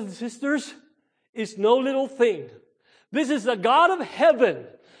 This, brothers and sisters, is no little thing. This is the God of heaven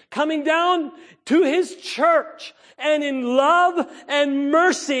coming down to His church and in love and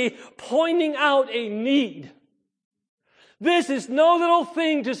mercy pointing out a need. This is no little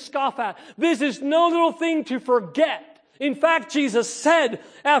thing to scoff at. This is no little thing to forget. In fact, Jesus said,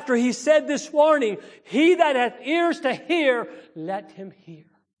 after He said this warning, he that hath ears to hear, let him hear.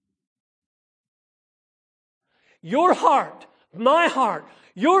 Your heart, my heart,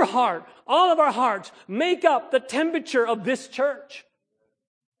 your heart, all of our hearts make up the temperature of this church.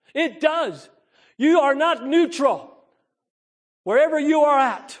 It does. You are not neutral wherever you are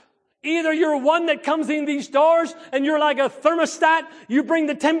at. Either you're one that comes in these doors and you're like a thermostat, you bring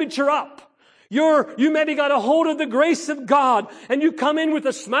the temperature up. You maybe got a hold of the grace of God and you come in with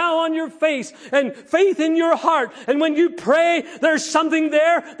a smile on your face and faith in your heart. And when you pray, there's something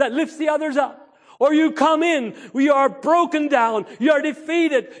there that lifts the others up. Or you come in, we are broken down, you are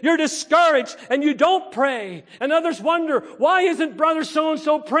defeated, you're discouraged, and you don't pray. And others wonder, why isn't brother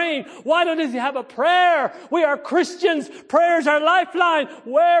so-and-so praying? Why doesn't he have a prayer? We are Christians. Prayer is our lifeline.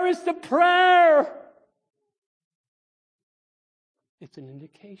 Where is the prayer? It's an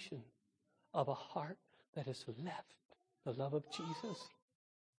indication of a heart that has left the love of Jesus.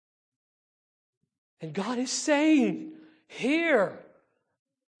 And God is saying, here,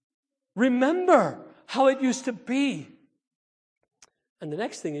 remember how it used to be. And the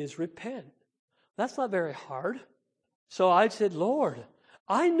next thing is repent. That's not very hard. So I said, Lord,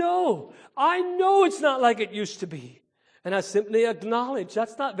 I know it's not like it used to be. And I simply acknowledge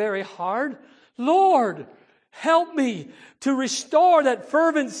that's not very hard. Lord, help me to restore that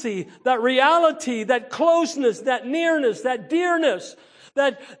fervency, that reality, that closeness, that nearness, that dearness,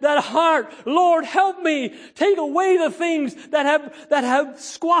 that heart. Lord, help me. Take away the things that have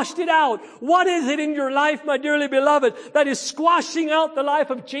squashed it out. What is it in your life, my dearly beloved, that is squashing out the life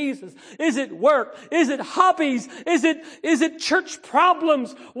of Jesus? Is it work? Is it hobbies? Is it church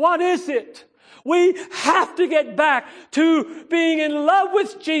problems? What is it? We have to get back to being in love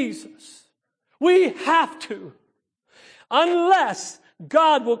with Jesus. We have to. Unless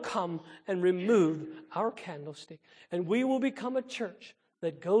God will come and remove our candlestick, and we will become a church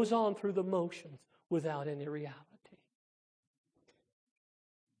that goes on through the motions without any reality.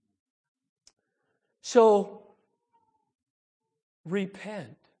 So,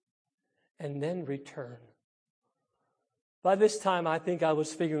 repent and then return. By this time, I think I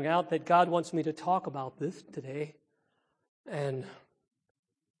was figuring out that God wants me to talk about this today. And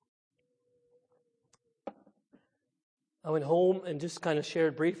I went home and just kind of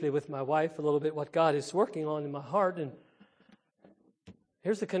shared briefly with my wife a little bit what God is working on in my heart. And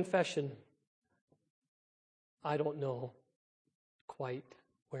here's the confession. I don't know quite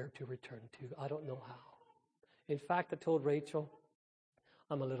where to return to. I don't know how. In fact, I told Rachel,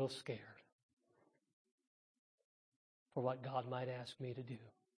 I'm a little scared for what God might ask me to do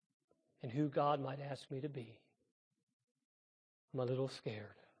and who God might ask me to be. I'm a little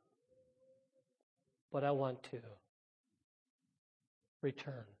scared. But I want to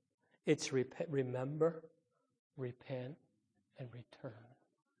return. It's remember, repent, and return.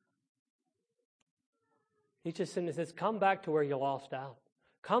 He just simply says, come back to where you lost out.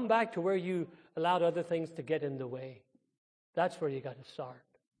 Come back to where you allowed other things to get in the way. That's where you got to start.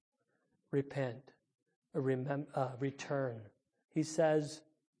 Repent, return. He says,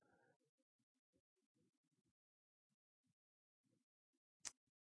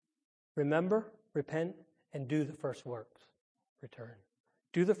 remember, repent, and do the first works. return.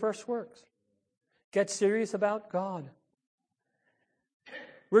 Do the first works. Get serious about God.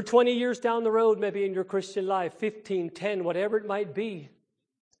 We're 20 years down the road, maybe in your Christian life, 15, 10, whatever it might be.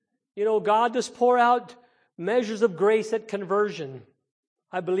 You know, God does pour out measures of grace at conversion.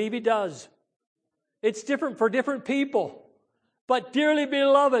 I believe He does. It's different for different people. But dearly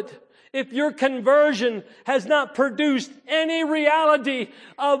beloved, if your conversion has not produced any reality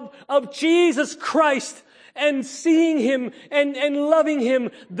of Jesus Christ and seeing Him and loving Him,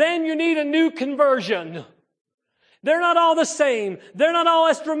 then you need a new conversion. They're not all the same. They're not all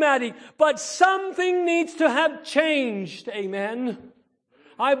as dramatic. But something needs to have changed. Amen.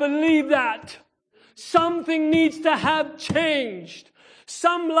 I believe that. Something needs to have changed.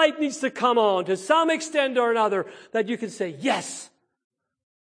 Some light needs to come on to some extent or another that you can say, yes,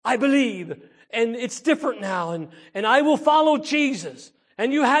 I believe. And it's different now. And I will follow Jesus.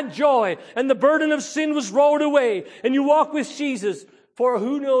 And you had joy. And the burden of sin was rolled away. And you walk with Jesus for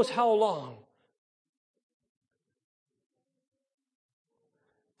who knows how long.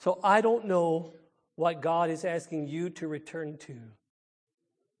 So I don't know what God is asking you to return to.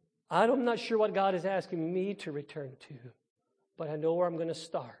 I'm not sure what God is asking me to return to. But I know where I'm going to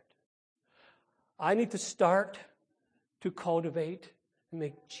start. I need to start to cultivate and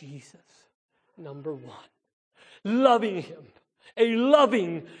make Jesus number one. Loving Him. A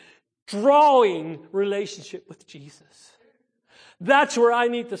loving, drawing relationship with Jesus. That's where I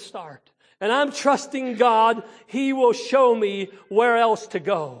need to start. And I'm trusting God, He will show me where else to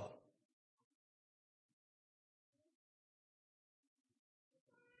go.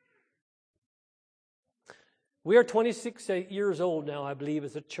 We are 26 years old now, I believe,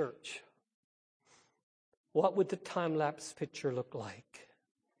 as a church. What would the time-lapse picture look like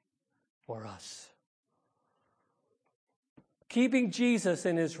for us? Keeping Jesus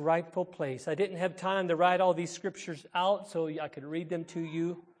in His rightful place. I didn't have time to write all these scriptures out so I could read them to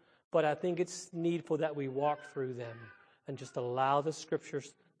you. But I think it's needful that we walk through them and just allow the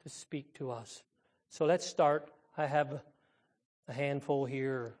scriptures to speak to us. So let's start. I have a handful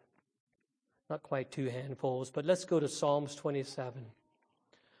here. Not quite 2 handfuls, but let's go to Psalms 27.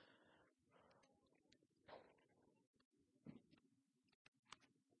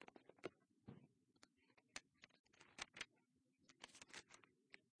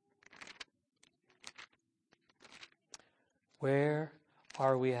 Where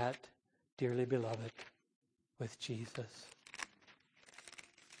are we at, dearly beloved, with Jesus?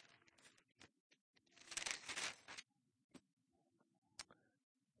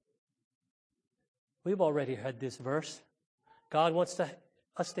 We've already heard this verse. God wants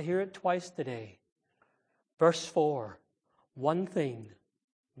us to hear it twice today. Verse 4, one thing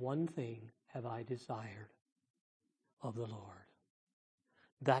have I desired of the Lord.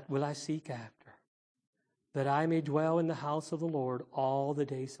 That will I seek after, that I may dwell in the house of the Lord all the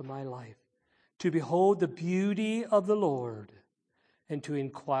days of my life, to behold the beauty of the Lord and to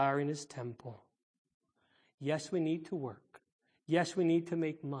inquire in His temple. Yes, we need to work. Yes, we need to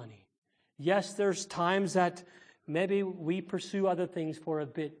make money. Yes, there's times that maybe we pursue other things for a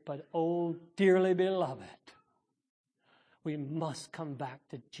bit, but oh, dearly beloved, we must come back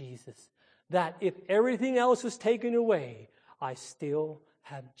to Jesus. That if everything else is taken away, I still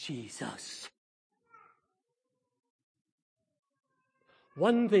have Jesus.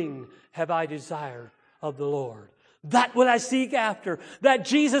 One thing have I desired of the Lord. That will I seek after, that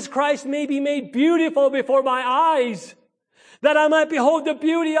Jesus Christ may be made beautiful before my eyes, that I might behold the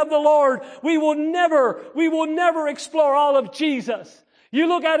beauty of the Lord. We will never explore all of Jesus. You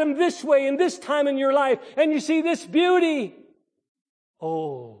look at Him this way in this time in your life, and you see this beauty.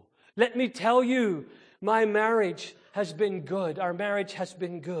 Oh, let me tell you, my marriage has been good. Our marriage has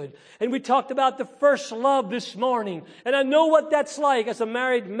been good. And we talked about the first love this morning. And I know what that's like as a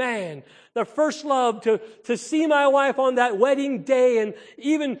married man. The first love to see my wife on that wedding day. And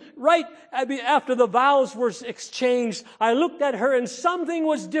even right after the vows were exchanged, I looked at her and something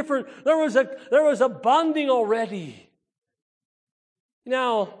was different. There was a bonding already.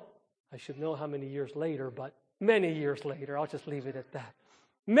 Now, I should know how many years later, but many years later. I'll just leave it at that.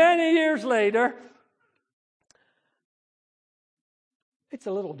 Many years later, it's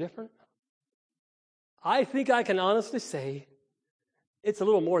a little different. I think I can honestly say it's a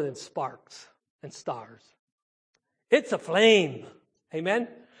little more than sparks and stars. It's a flame. Amen?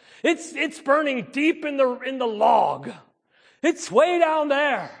 It's burning deep in the log. It's way down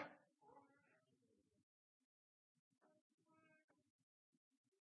there.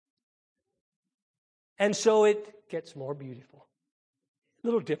 And so it gets more beautiful. A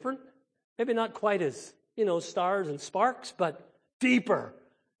little different. Maybe not quite as, stars and sparks, but deeper,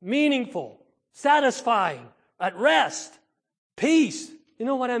 meaningful, satisfying, at rest, peace. You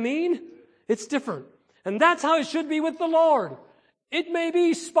know what I mean? It's different. And that's how it should be with the Lord. It may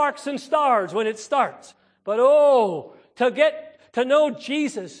be sparks and stars when it starts. But to get to know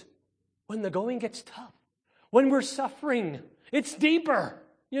Jesus when the going gets tough, when we're suffering, it's deeper.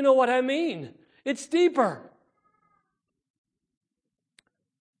 You know what I mean? It's deeper.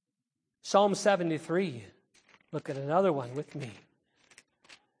 Psalm 73. Look at another one with me.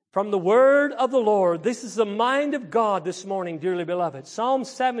 From the word of the Lord, this is the mind of God this morning, dearly beloved. Psalm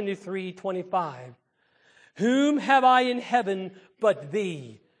 73:25. Whom have I in heaven but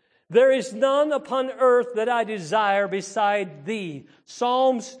thee? There is none upon earth that I desire beside thee.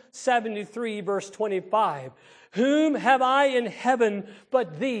 Psalms 73, verse 25. Whom have I in heaven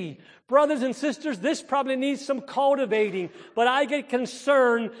but thee? Brothers and sisters, this probably needs some cultivating, but I get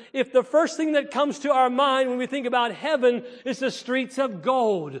concerned if the first thing that comes to our mind when we think about heaven is the streets of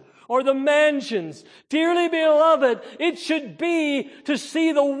gold or the mansions. Dearly beloved, it should be to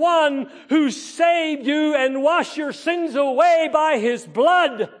see the one who saved you and washed your sins away by His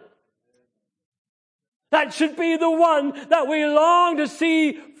blood. That should be the one that we long to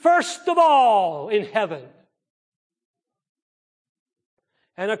see first of all in heaven.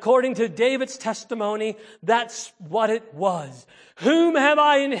 And according to David's testimony, that's what it was. Whom have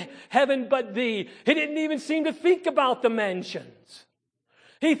I in heaven but thee? He didn't even seem to think about the mansions.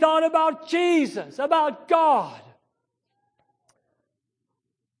 He thought about Jesus, about God.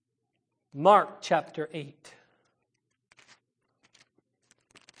 Mark chapter 8.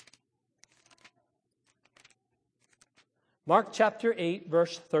 Mark chapter 8,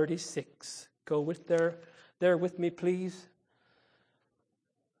 verse 36. Go there with me, please.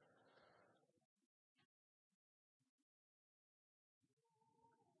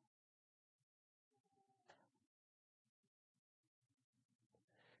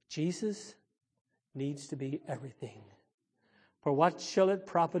 Jesus needs to be everything. For what shall it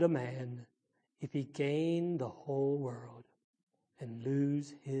profit a man if he gain the whole world and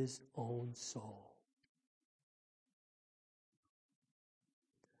lose his own soul?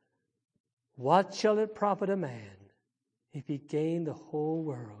 What shall it profit a man if he gain the whole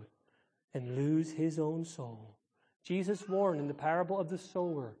world and lose his own soul? Jesus warned in the parable of the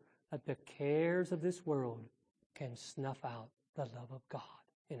sower that the cares of this world can snuff out the love of God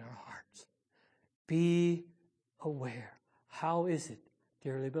in our hearts. Be aware. How is it,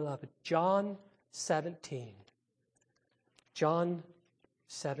 dearly beloved? John 17. John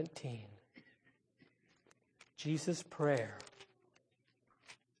 17. Jesus' prayer.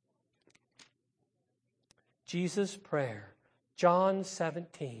 Jesus' prayer. John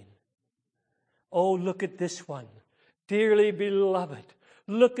 17. Oh, look at this one. Dearly beloved,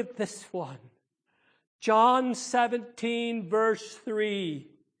 look at this one. John 17, verse 3.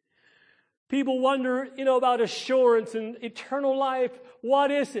 People wonder, about assurance and eternal life.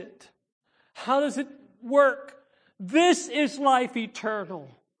 What is it? How does it work? This is life eternal.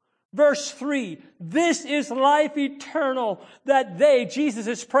 Verse 3, this is life eternal, that they, Jesus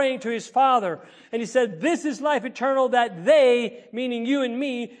is praying to His Father, and He said, this is life eternal, that they, meaning you and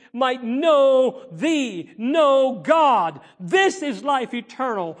me, might know Thee, know God. This is life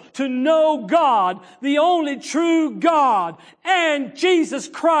eternal, to know God, the only true God, and Jesus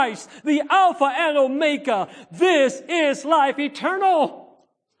Christ, the Alpha and Omega. This is life eternal.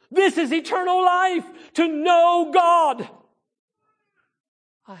 This is eternal life, to know God.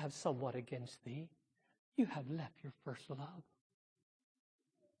 I have somewhat against thee. You have left your first love.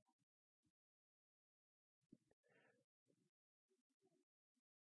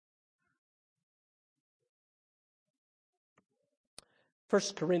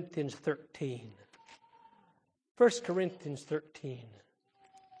 First Corinthians 13. 1 Corinthians 13.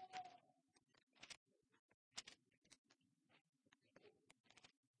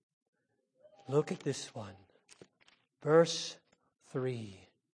 Look at this one. Verse 3.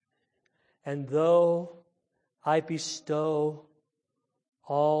 And though I bestow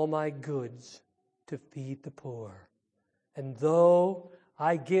all my goods to feed the poor, and though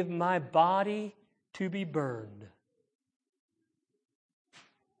I give my body to be burned,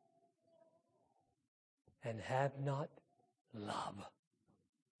 and have not love,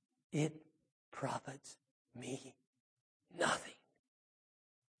 it profits me nothing.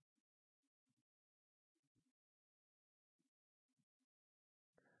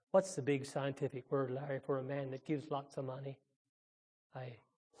 What's the big scientific word, Larry, for a man that gives lots of money?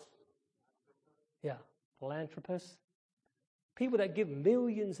 Philanthropists. People that give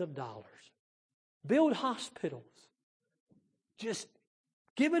millions of dollars. Build hospitals. Just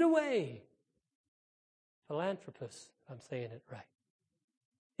give it away. Philanthropists, if I'm saying it right.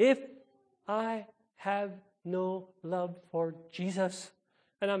 If I have no love for Jesus,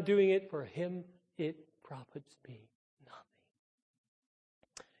 and I'm doing it for Him, it profits me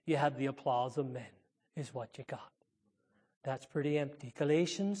nothing. You have the applause of men, is what you got. That's pretty empty.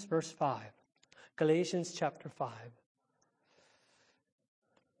 Galatians verse 5. Galatians chapter 5.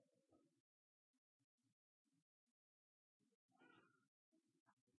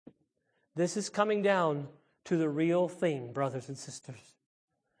 This is coming down to the real thing, brothers and sisters.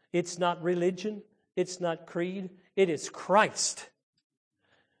 It's not religion. It's not creed. It is Christ.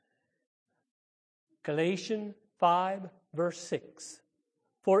 Galatians 5, verse 6.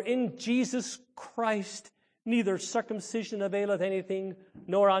 For in Jesus Christ neither circumcision availeth anything,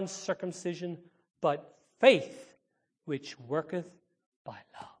 nor uncircumcision, but faith which worketh by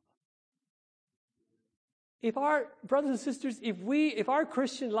love. If our brothers and sisters, if our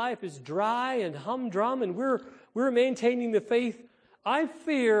Christian life is dry and humdrum and we're maintaining the faith, I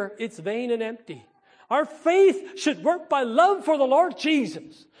fear it's vain and empty. Our faith should work by love for the Lord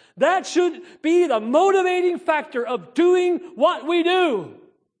Jesus. That should be the motivating factor of doing what we do.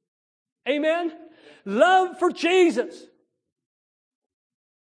 Amen? Love for Jesus.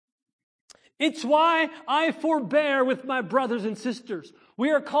 It's why I forbear with my brothers and sisters. We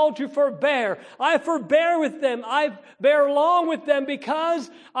are called to forbear. I forbear with them. I bear along with them because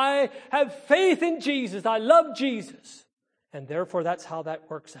I have faith in Jesus. I love Jesus. And therefore, that's how that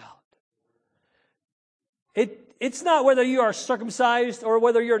works out. It's not whether you are circumcised or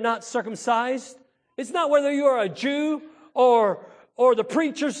whether you're not circumcised. It's not whether you are a Jew or the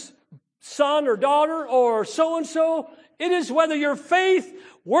preacher's son or daughter or so-and-so. It is whether your faith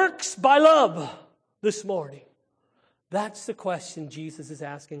works by love this morning. That's the question Jesus is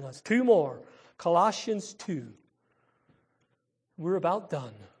asking us. Two more. Colossians 2. We're about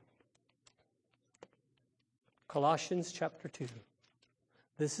done. Colossians chapter 2.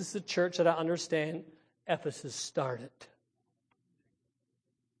 This is the church that I understand Ephesus started.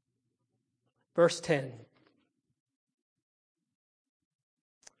 Verse 10.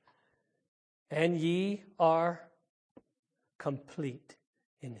 And ye are complete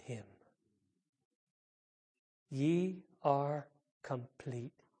in Him. Ye are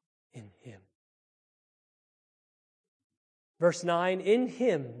complete in Him. Verse 9, in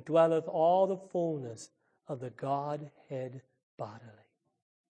Him dwelleth all the fullness of the Godhead bodily.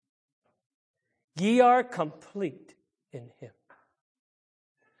 Ye are complete in Him.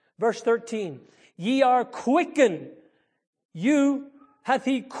 Verse 13, ye are quickened. You hath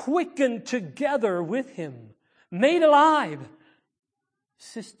He quickened together with Him, made alive.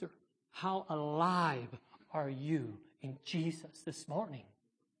 Sister, how alive are you in Jesus this morning?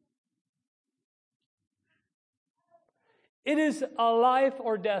 It is a life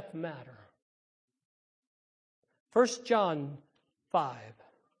or death matter. 1 John 5.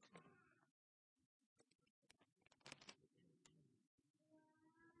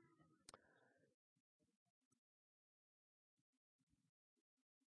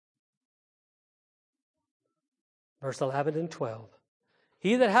 Verse 11 and 12.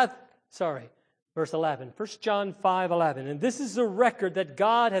 Verse 11. 1 John 5:11. And this is the record that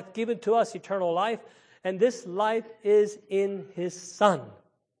God hath given to us eternal life, and this life is in His Son.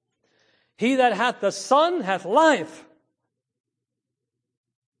 He that hath the Son hath life.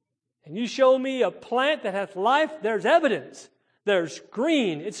 And you show me a plant that hath life, there's evidence. There's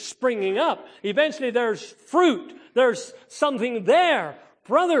green, it's springing up. Eventually there's fruit. There's something there.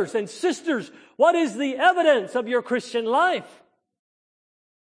 Brothers and sisters, what is the evidence of your Christian life?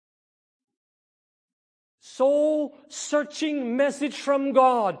 Soul-searching message from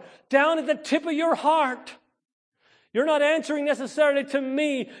God, down at the tip of your heart. You're not answering necessarily to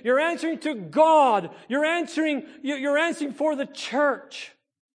me. You're answering to God. You're answering for the church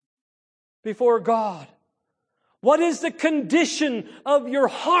before God. What is the condition of your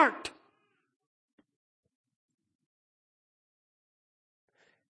heart?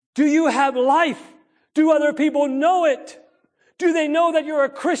 Do you have life? Do other people know it? Do they know that you're a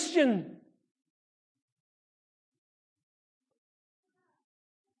Christian?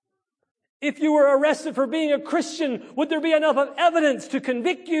 If you were arrested for being a Christian, would there be enough of evidence to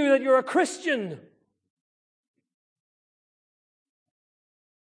convict you that you're a Christian?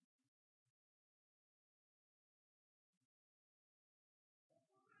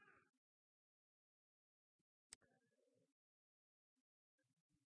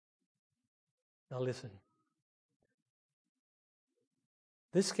 Now listen.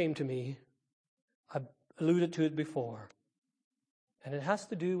 This came to me. I alluded to it before. And it has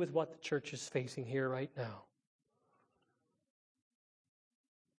to do with what the church is facing here right now.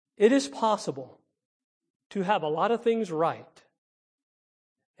 It is possible to have a lot of things right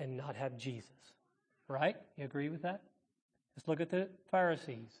and not have Jesus Right? You agree with that? Just look at the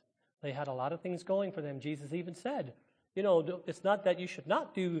Pharisees. They had a lot of things going for them. Jesus even said, it's not that you should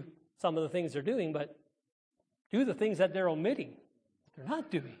not do some of the things they're doing, but do the things that they're omitting, that they're not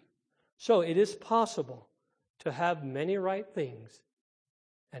doing. So it is possible to have many right things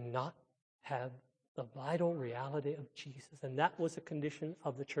and not have the vital reality of Jesus. And that was the condition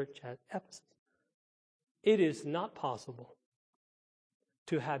of the church at Ephesus. It is not possible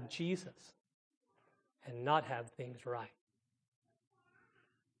to have Jesus and not have things right.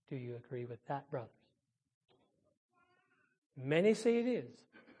 Do you agree with that, brothers? Many say it is.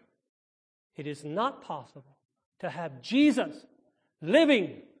 It is not possible to have Jesus,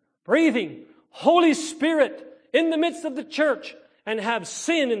 living, breathing, Holy Spirit in the midst of the church, and have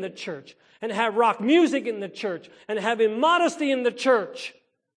sin in the church, and have rock music in the church, and have immodesty in the church,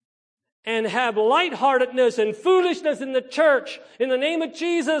 and have lightheartedness and foolishness in the church in the name of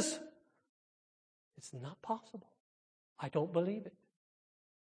Jesus. It's not possible. I don't believe it.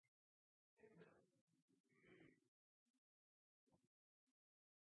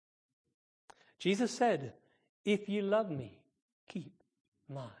 Jesus said, if you love me, keep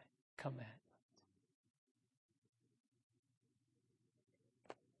my commandments.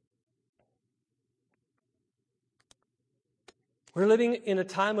 We're living in a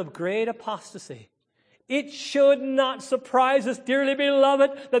time of great apostasy. It should not surprise us, dearly beloved,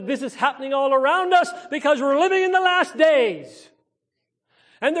 that this is happening all around us because we're living in the last days.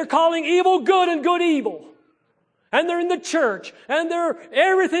 And they're calling evil good and good evil. And they're in the church, and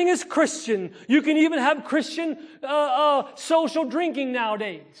everything is Christian. You can even have Christian social drinking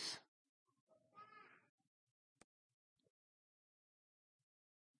nowadays.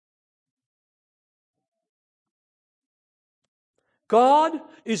 God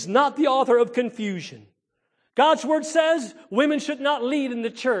is not the author of confusion. God's word says women should not lead in the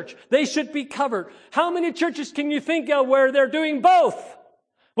church. They should be covered. How many churches can you think of where they're doing both?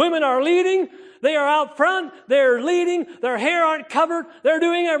 Women are leading, they are out front, they're leading, their hair aren't covered, they're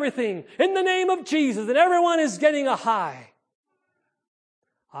doing everything in the name of Jesus, and everyone is getting a high.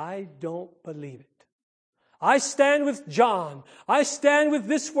 I don't believe it. I stand with John. I stand with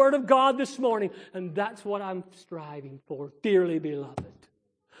this word of God this morning, and that's what I'm striving for, dearly beloved.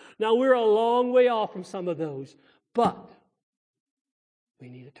 Now, we're a long way off from some of those, but we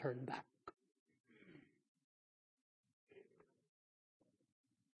need to turn back.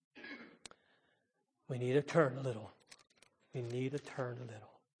 We need to turn a little. We need to turn a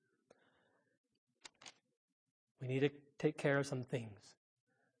little. We need to take care of some things.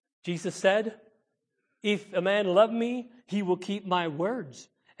 Jesus said, if a man love me, he will keep my words.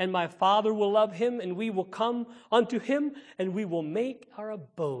 And my Father will love him, and we will come unto him, and we will make our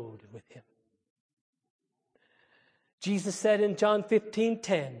abode with him. Jesus said in John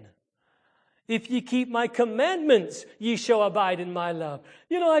 15:10, if ye keep my commandments, ye shall abide in my love.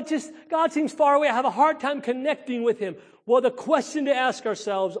 God seems far away. I have a hard time connecting with him. Well, the question to ask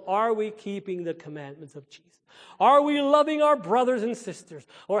ourselves, are we keeping the commandments of Jesus? Are we loving our brothers and sisters?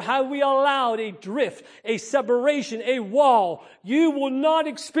 Or have we allowed a drift, a separation, a wall? You will not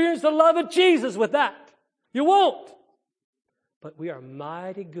experience the love of Jesus with that. You won't. But we are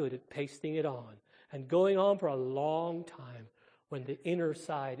mighty good at pasting it on and going on for a long time when the inner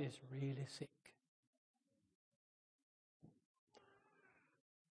side is really sick.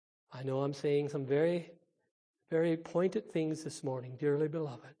 I know I'm saying some very, very pointed things this morning, dearly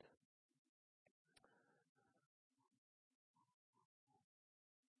beloved.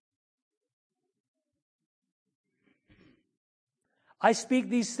 I speak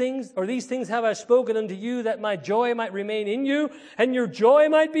these things have I spoken unto you, that my joy might remain in you, and your joy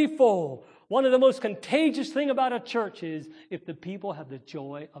might be full. One of the most contagious things about a church is if the people have the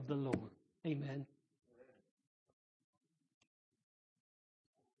joy of the Lord. Amen.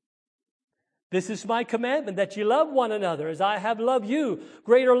 This is my commandment, that ye love one another as I have loved you.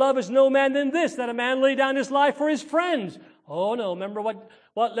 Greater love is no man than this, that a man lay down his life for his friends. Oh no, remember what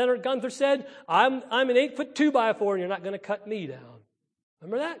Leonard Gunther said? I'm an 8-foot 2x4 and you're not going to cut me down.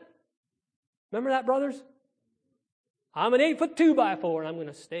 Remember that? Remember that, brothers? I'm an 8-foot 2x4 and I'm going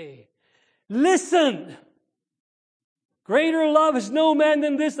to stay. Listen! Greater love is no man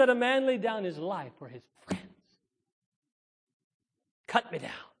than this, that a man lay down his life for his friends. Cut me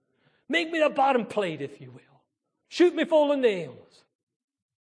down. Make me the bottom plate, if you will. Shoot me full of nails.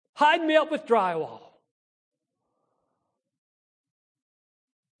 Hide me up with drywall.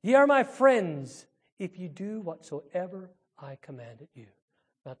 Ye are my friends if you do whatsoever I commanded you.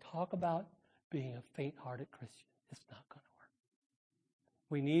 Now talk about being a faint-hearted Christian. It's not going to work.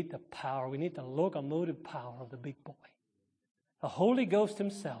 We need the power. We need the locomotive power of the big boy. The Holy Ghost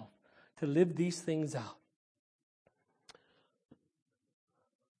himself to live these things out.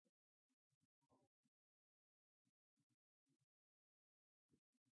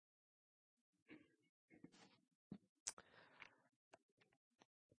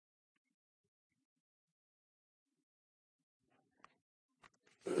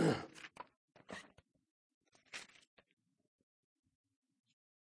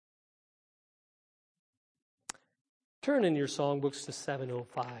 Turn in your songbooks to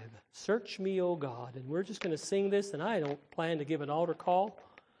 705. Search me, O God. And we're just going to sing this, and I don't plan to give an altar call,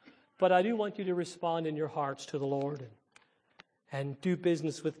 but I do want you to respond in your hearts to the Lord and do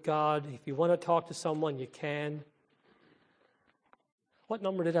business with God. If you want to talk to someone, you can. What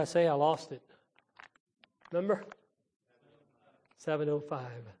number did I say? I lost it. Number? 705.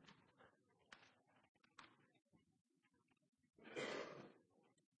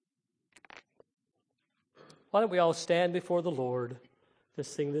 Why don't we all stand before the Lord to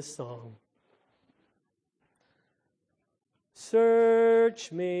sing this song?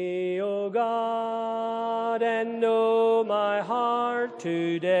 Search me, O God, and know my heart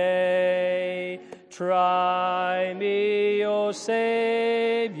today. Try me, O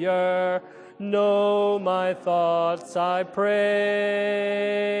Savior, know my thoughts, I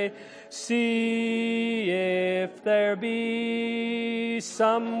pray. See if there be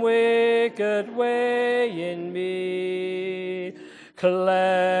some wicked way in me.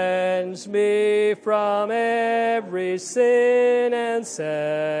 Cleanse me from every sin and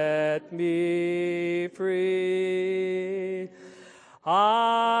set me free.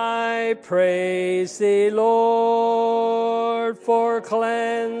 I praise thee, Lord, for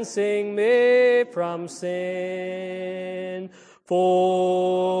cleansing me from sin.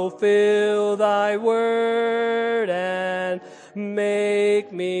 Fulfill thy word and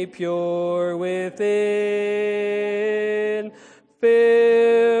make me pure within.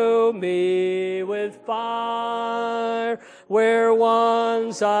 Fill me with fire where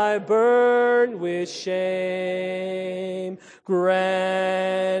once I burned with shame.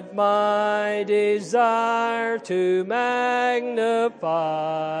 Grant my desire to magnify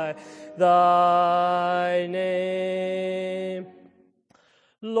thy name.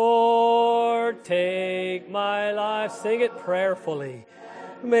 Lord, take my life, sing it prayerfully.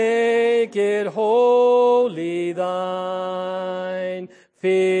 Make it wholly thine.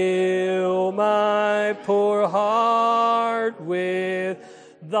 Fill my poor heart with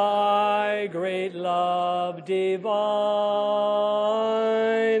thy great love divine.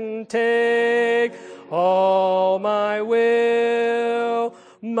 Take all my will,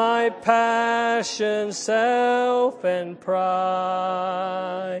 my passion, self, and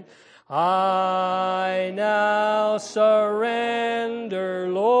pride. I now surrender,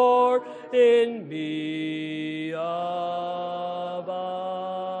 Lord, in me abide.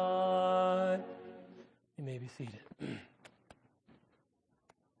 You may be seated.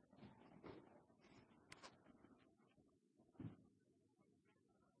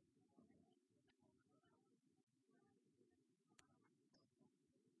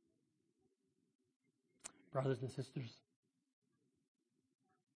 Brothers and sisters,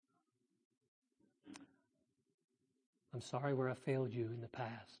 I'm sorry where I failed you in the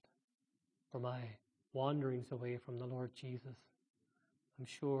past, for my wanderings away from the Lord Jesus. I'm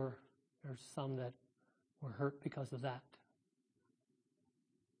sure there's some that were hurt because of that.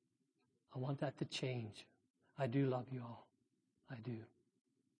 I want that to change. I do love you all. I do.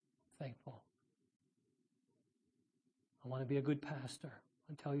 Thankful. I want to be a good pastor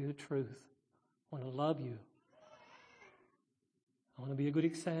and tell you the truth. I want to love you. I want to be a good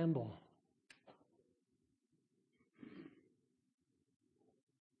example.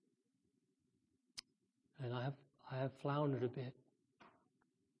 And I have floundered a bit.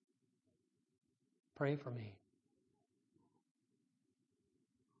 Pray for me.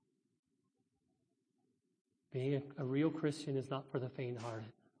 Being a real Christian is not for the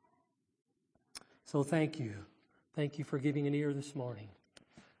faint-hearted. So thank you. Thank you for giving an ear this morning.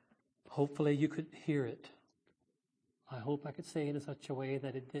 Hopefully you could hear it. I hope I could say it in such a way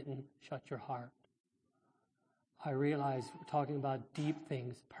that it didn't shut your heart. I realize we're talking about deep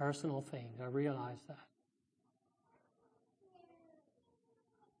things, personal things. I realize that.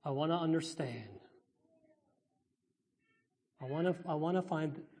 I want to understand. I want to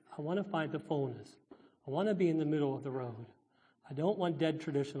find the fullness. I want to be in the middle of the road. I don't want dead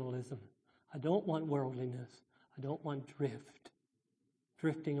traditionalism. I don't want worldliness. I don't want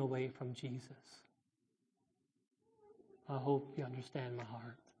drifting away from Jesus. I hope you understand my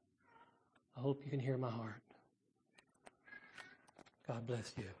heart. I hope you can hear my heart. God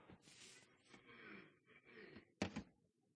bless you.